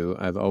known you,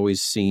 I've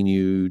always seen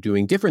you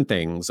doing different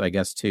things, I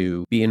guess,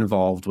 to be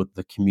involved with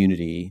the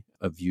community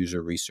of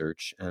user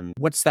research. And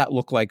what's that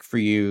look like for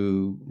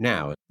you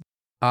now?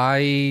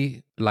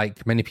 I,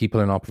 like many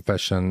people in our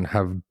profession,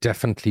 have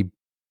definitely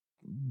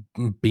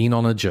been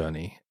on a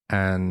journey.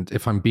 And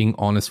if I'm being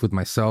honest with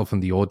myself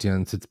and the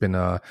audience, it's been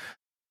a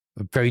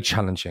very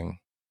challenging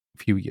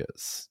few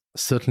years.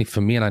 Certainly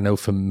for me, and I know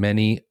for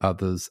many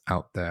others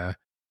out there,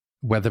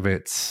 whether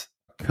it's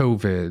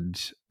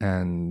COVID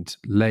and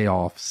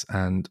layoffs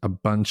and a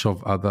bunch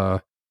of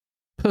other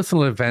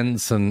personal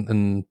events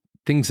and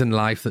things in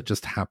life that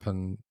just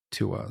happen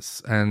to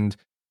us. And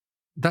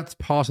that's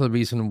part of the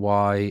reason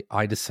why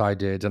I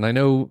decided, and I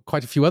know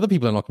quite a few other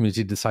people in our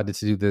community decided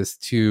to do this,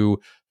 to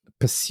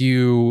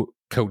pursue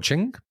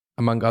coaching,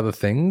 among other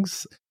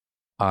things.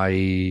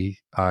 I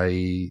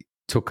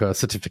took a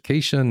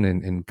certification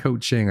in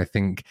coaching. I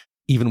think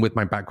even with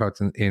my background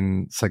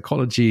in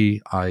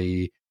psychology,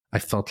 I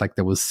felt like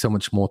there was so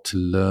much more to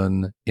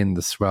learn in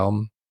this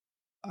realm.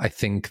 I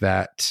think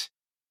that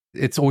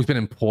it's always been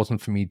important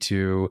for me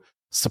to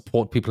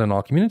support people in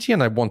our community,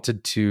 and I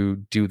wanted to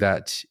do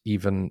that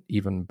even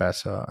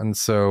better. And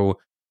so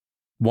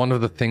one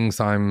of the things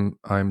I'm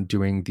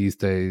doing these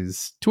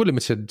days, to a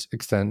limited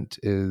extent,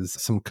 is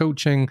some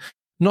coaching,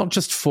 not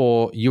just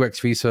for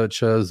UX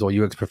researchers or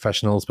UX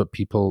professionals, but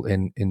people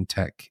in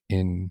tech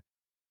in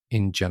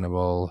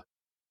general.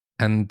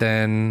 And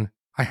then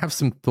I have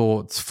some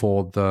thoughts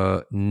for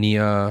the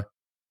near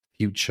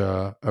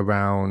future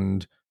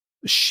around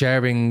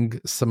sharing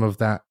some of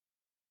that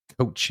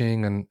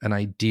coaching and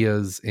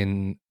ideas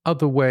in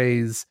other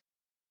ways,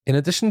 in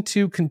addition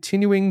to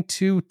continuing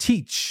to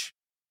teach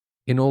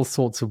in all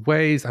sorts of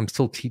ways. I'm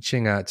still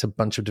teaching at a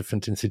bunch of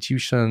different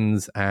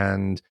institutions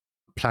and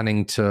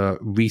planning to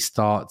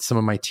restart some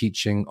of my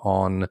teaching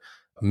on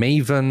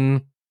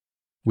Maven,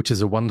 which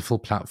is a wonderful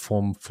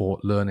platform for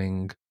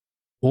learning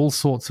all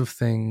sorts of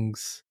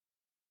things.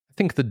 I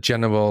think the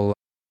general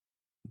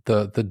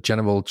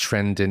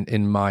trend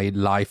in my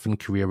life and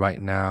career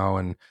right now,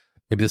 and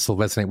maybe this will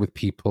resonate with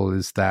people,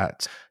 is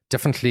that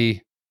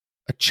definitely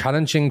a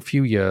challenging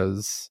few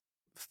years.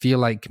 Feel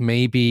like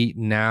maybe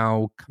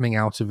now coming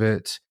out of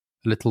it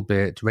a little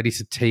bit, ready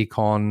to take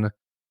on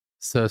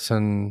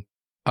certain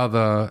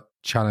other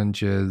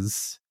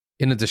challenges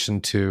in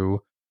addition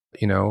to,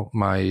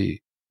 my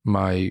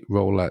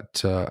role at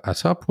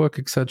Upwork,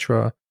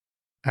 etc.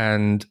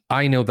 And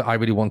I know that I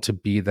really want to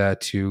be there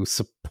to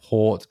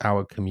support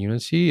our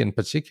community in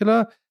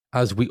particular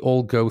as we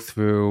all go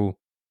through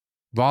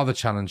rather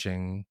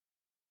challenging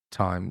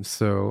times.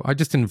 So I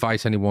just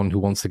invite anyone who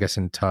wants to get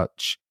in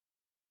touch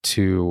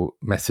to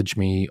message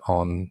me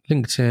on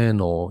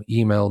LinkedIn or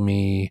email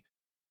me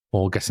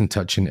or get in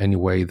touch in any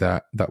way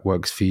that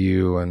works for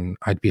you. And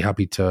I'd be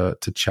happy to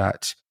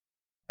chat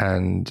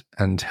and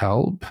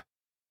help.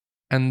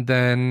 And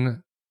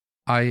then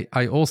I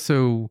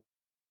also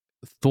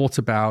thought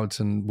about,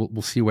 and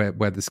we'll see where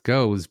this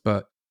goes,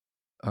 but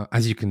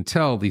as you can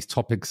tell, these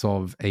topics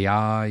of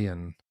AI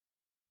and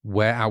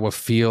where our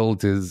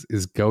field is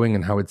going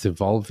and how it's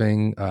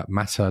evolving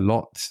matter a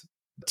lot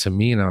to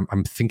me, and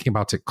I'm thinking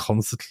about it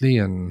constantly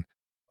and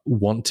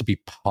want to be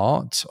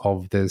part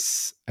of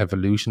this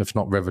evolution, if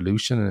not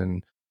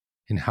revolution,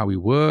 in how we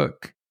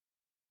work.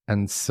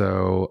 And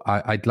so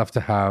I'd love to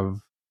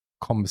have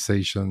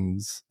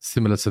conversations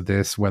similar to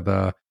this,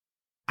 whether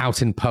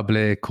out in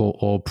public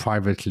or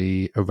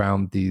privately,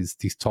 around these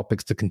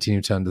topics, to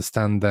continue to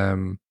understand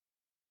them.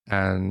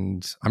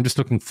 And I'm just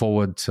looking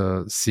forward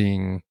to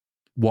seeing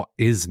what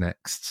is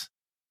next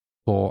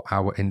for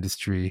our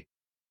industry.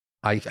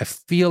 I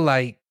feel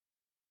like,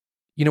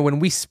 when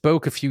we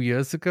spoke a few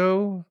years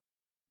ago,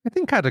 I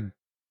think I had a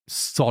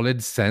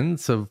solid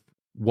sense of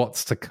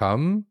what's to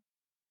come.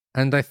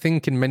 And I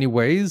think in many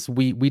ways,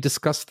 we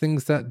discussed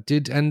things that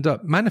did end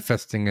up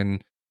manifesting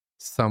in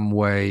some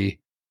way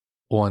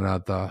or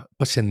another.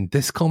 But in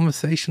this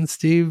conversation,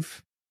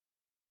 Steve,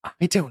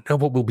 I don't know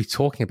what we'll be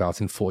talking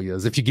about in 4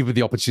 years if you give me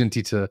the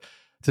opportunity to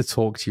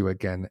talk to you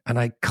again. And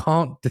I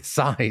can't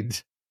decide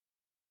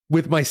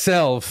with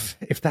myself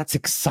if that's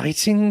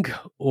exciting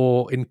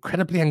or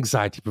incredibly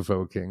anxiety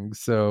provoking.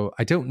 So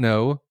I don't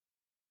know.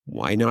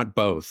 Why not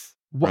both?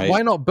 Right?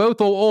 Why not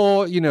both?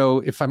 Or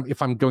if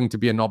I'm going to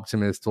be an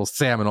optimist, or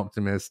say I'm an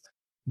optimist,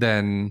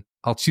 then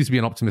I'll choose to be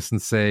an optimist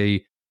and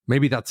say,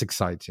 maybe that's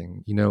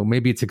exciting.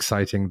 Maybe it's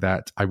exciting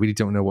that I really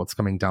don't know what's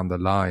coming down the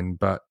line,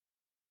 but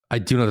I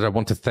do know that I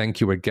want to thank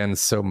you again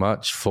so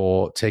much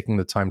for taking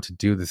the time to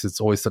do this.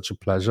 It's always such a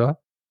pleasure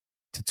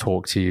to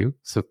talk to you.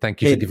 So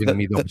thank you for giving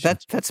me the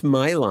opportunity. That's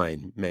my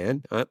line,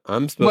 man.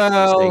 I'm supposed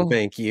to be saying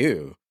thank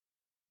you.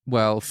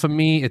 Well, for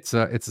me, it's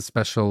a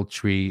special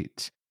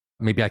treat.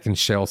 Maybe I can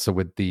share also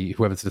with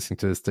whoever's listening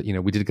to this that,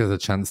 we did get a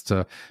chance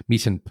to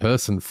meet in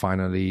person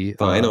finally.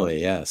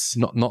 Finally, yes.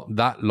 Not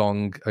that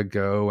long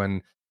ago.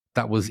 And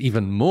that was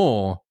even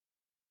more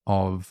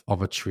of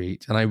a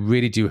treat. And I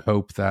really do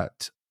hope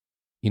that,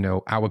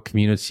 our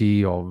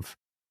community of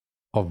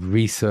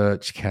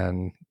research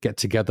can get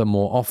together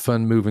more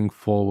often moving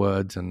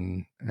forward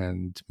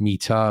and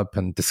meet up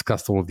and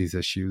discuss all of these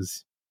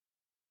issues.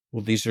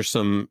 Well, these are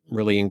some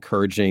really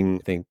encouraging,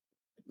 I think,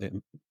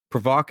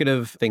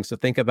 provocative things to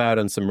think about,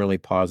 and some really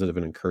positive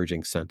and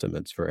encouraging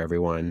sentiments for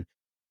everyone.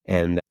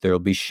 And there'll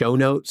be show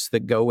notes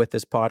that go with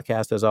this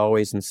podcast, as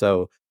always. And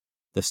so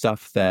the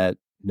stuff that,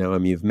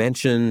 Noam, you've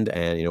mentioned,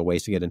 and,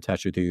 ways to get in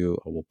touch with you,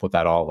 we'll put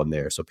that all in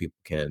there so people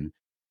can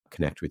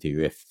connect with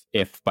you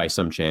if by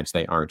some chance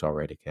they aren't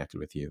already connected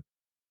with you.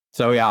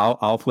 So yeah,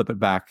 I'll flip it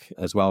back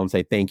as well and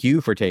say thank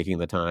you for taking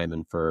the time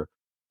and for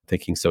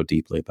thinking so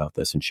deeply about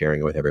this and sharing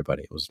it with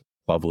everybody. It was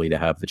lovely to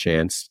have the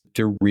chance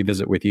to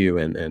revisit with you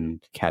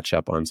and catch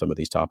up on some of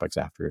these topics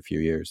after a few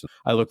years.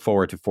 I look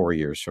forward to 4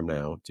 years from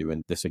now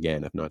doing this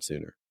again, if not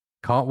sooner.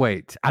 Can't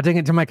wait. Adding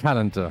it to my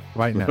calendar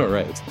right now. All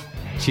right.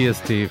 Cheers,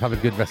 Steve. Have a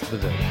good rest of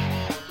the day.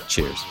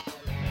 Cheers.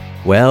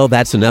 Well,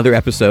 that's another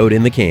episode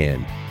in the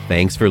can.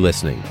 Thanks for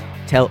listening.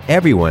 Tell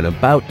everyone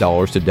about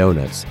Dollars to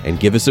Donuts and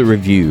give us a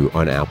review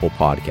on Apple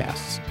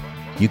Podcasts.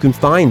 You can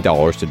find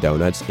Dollars to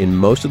Donuts in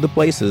most of the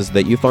places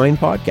that you find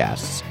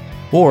podcasts.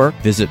 Or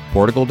visit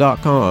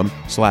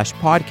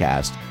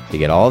portical.com/podcast to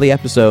get all the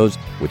episodes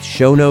with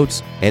show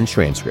notes and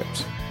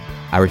transcripts.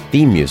 Our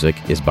theme music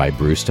is by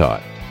Bruce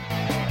Todd.